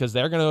Seattle because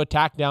they're going to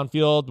attack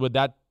downfield with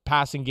that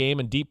passing game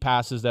and deep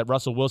passes that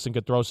Russell Wilson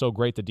could throw so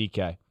great to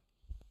DK.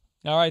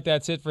 All right,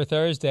 that's it for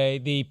Thursday.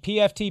 The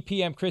PFT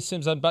PM Chris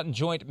Sims Unbuttoned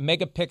Joint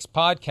Mega Picks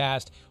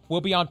podcast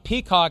will be on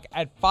Peacock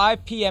at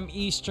 5 p.m.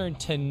 Eastern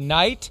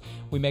tonight.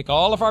 We make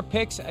all of our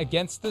picks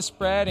against the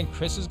spread, and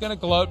Chris is going to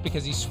gloat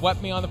because he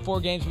swept me on the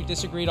 4 games we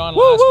disagreed on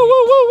last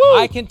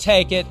week. I can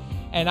take it,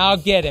 and I'll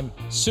get him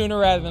sooner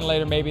rather than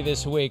later, maybe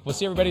this week. We'll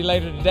see everybody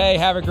later today.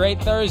 Have a great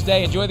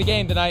Thursday. Enjoy the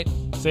game tonight.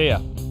 See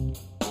ya.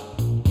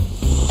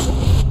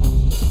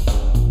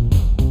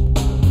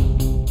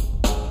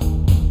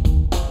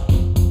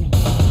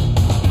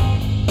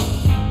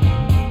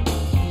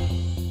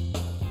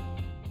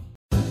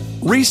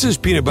 Reese's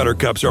Peanut Butter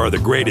Cups are the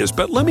greatest,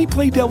 but let me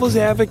play devil's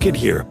advocate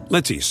here.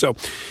 Let's see. So,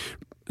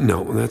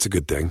 no, that's a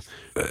good thing.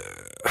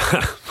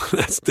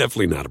 That's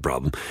definitely not a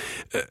problem.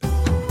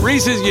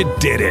 Reese's, you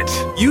did it.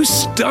 You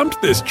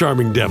stumped this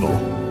charming devil.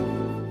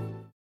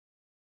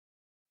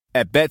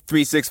 At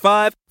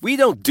Bet365, we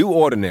don't do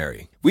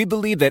ordinary. We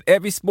believe that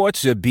every sport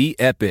should be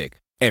epic.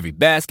 Every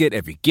basket,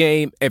 every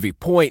game, every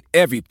point,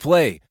 every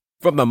play.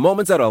 From the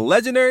moments that are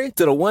legendary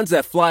to the ones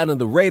that fly under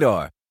the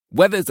radar.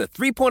 Whether it's a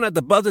 3-pointer at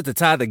the buzzer to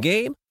tie the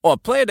game or a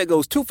player that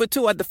goes 2 for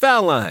 2 at the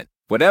foul line.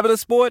 Whatever the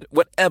sport,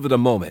 whatever the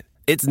moment.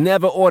 It's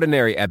never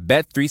ordinary at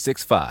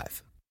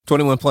Bet365.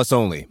 21 plus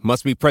only.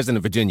 Must be present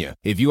in Virginia.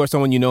 If you or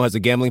someone you know has a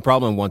gambling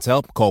problem and wants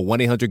help, call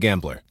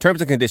 1-800-GAMBLER.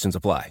 Terms and conditions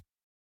apply.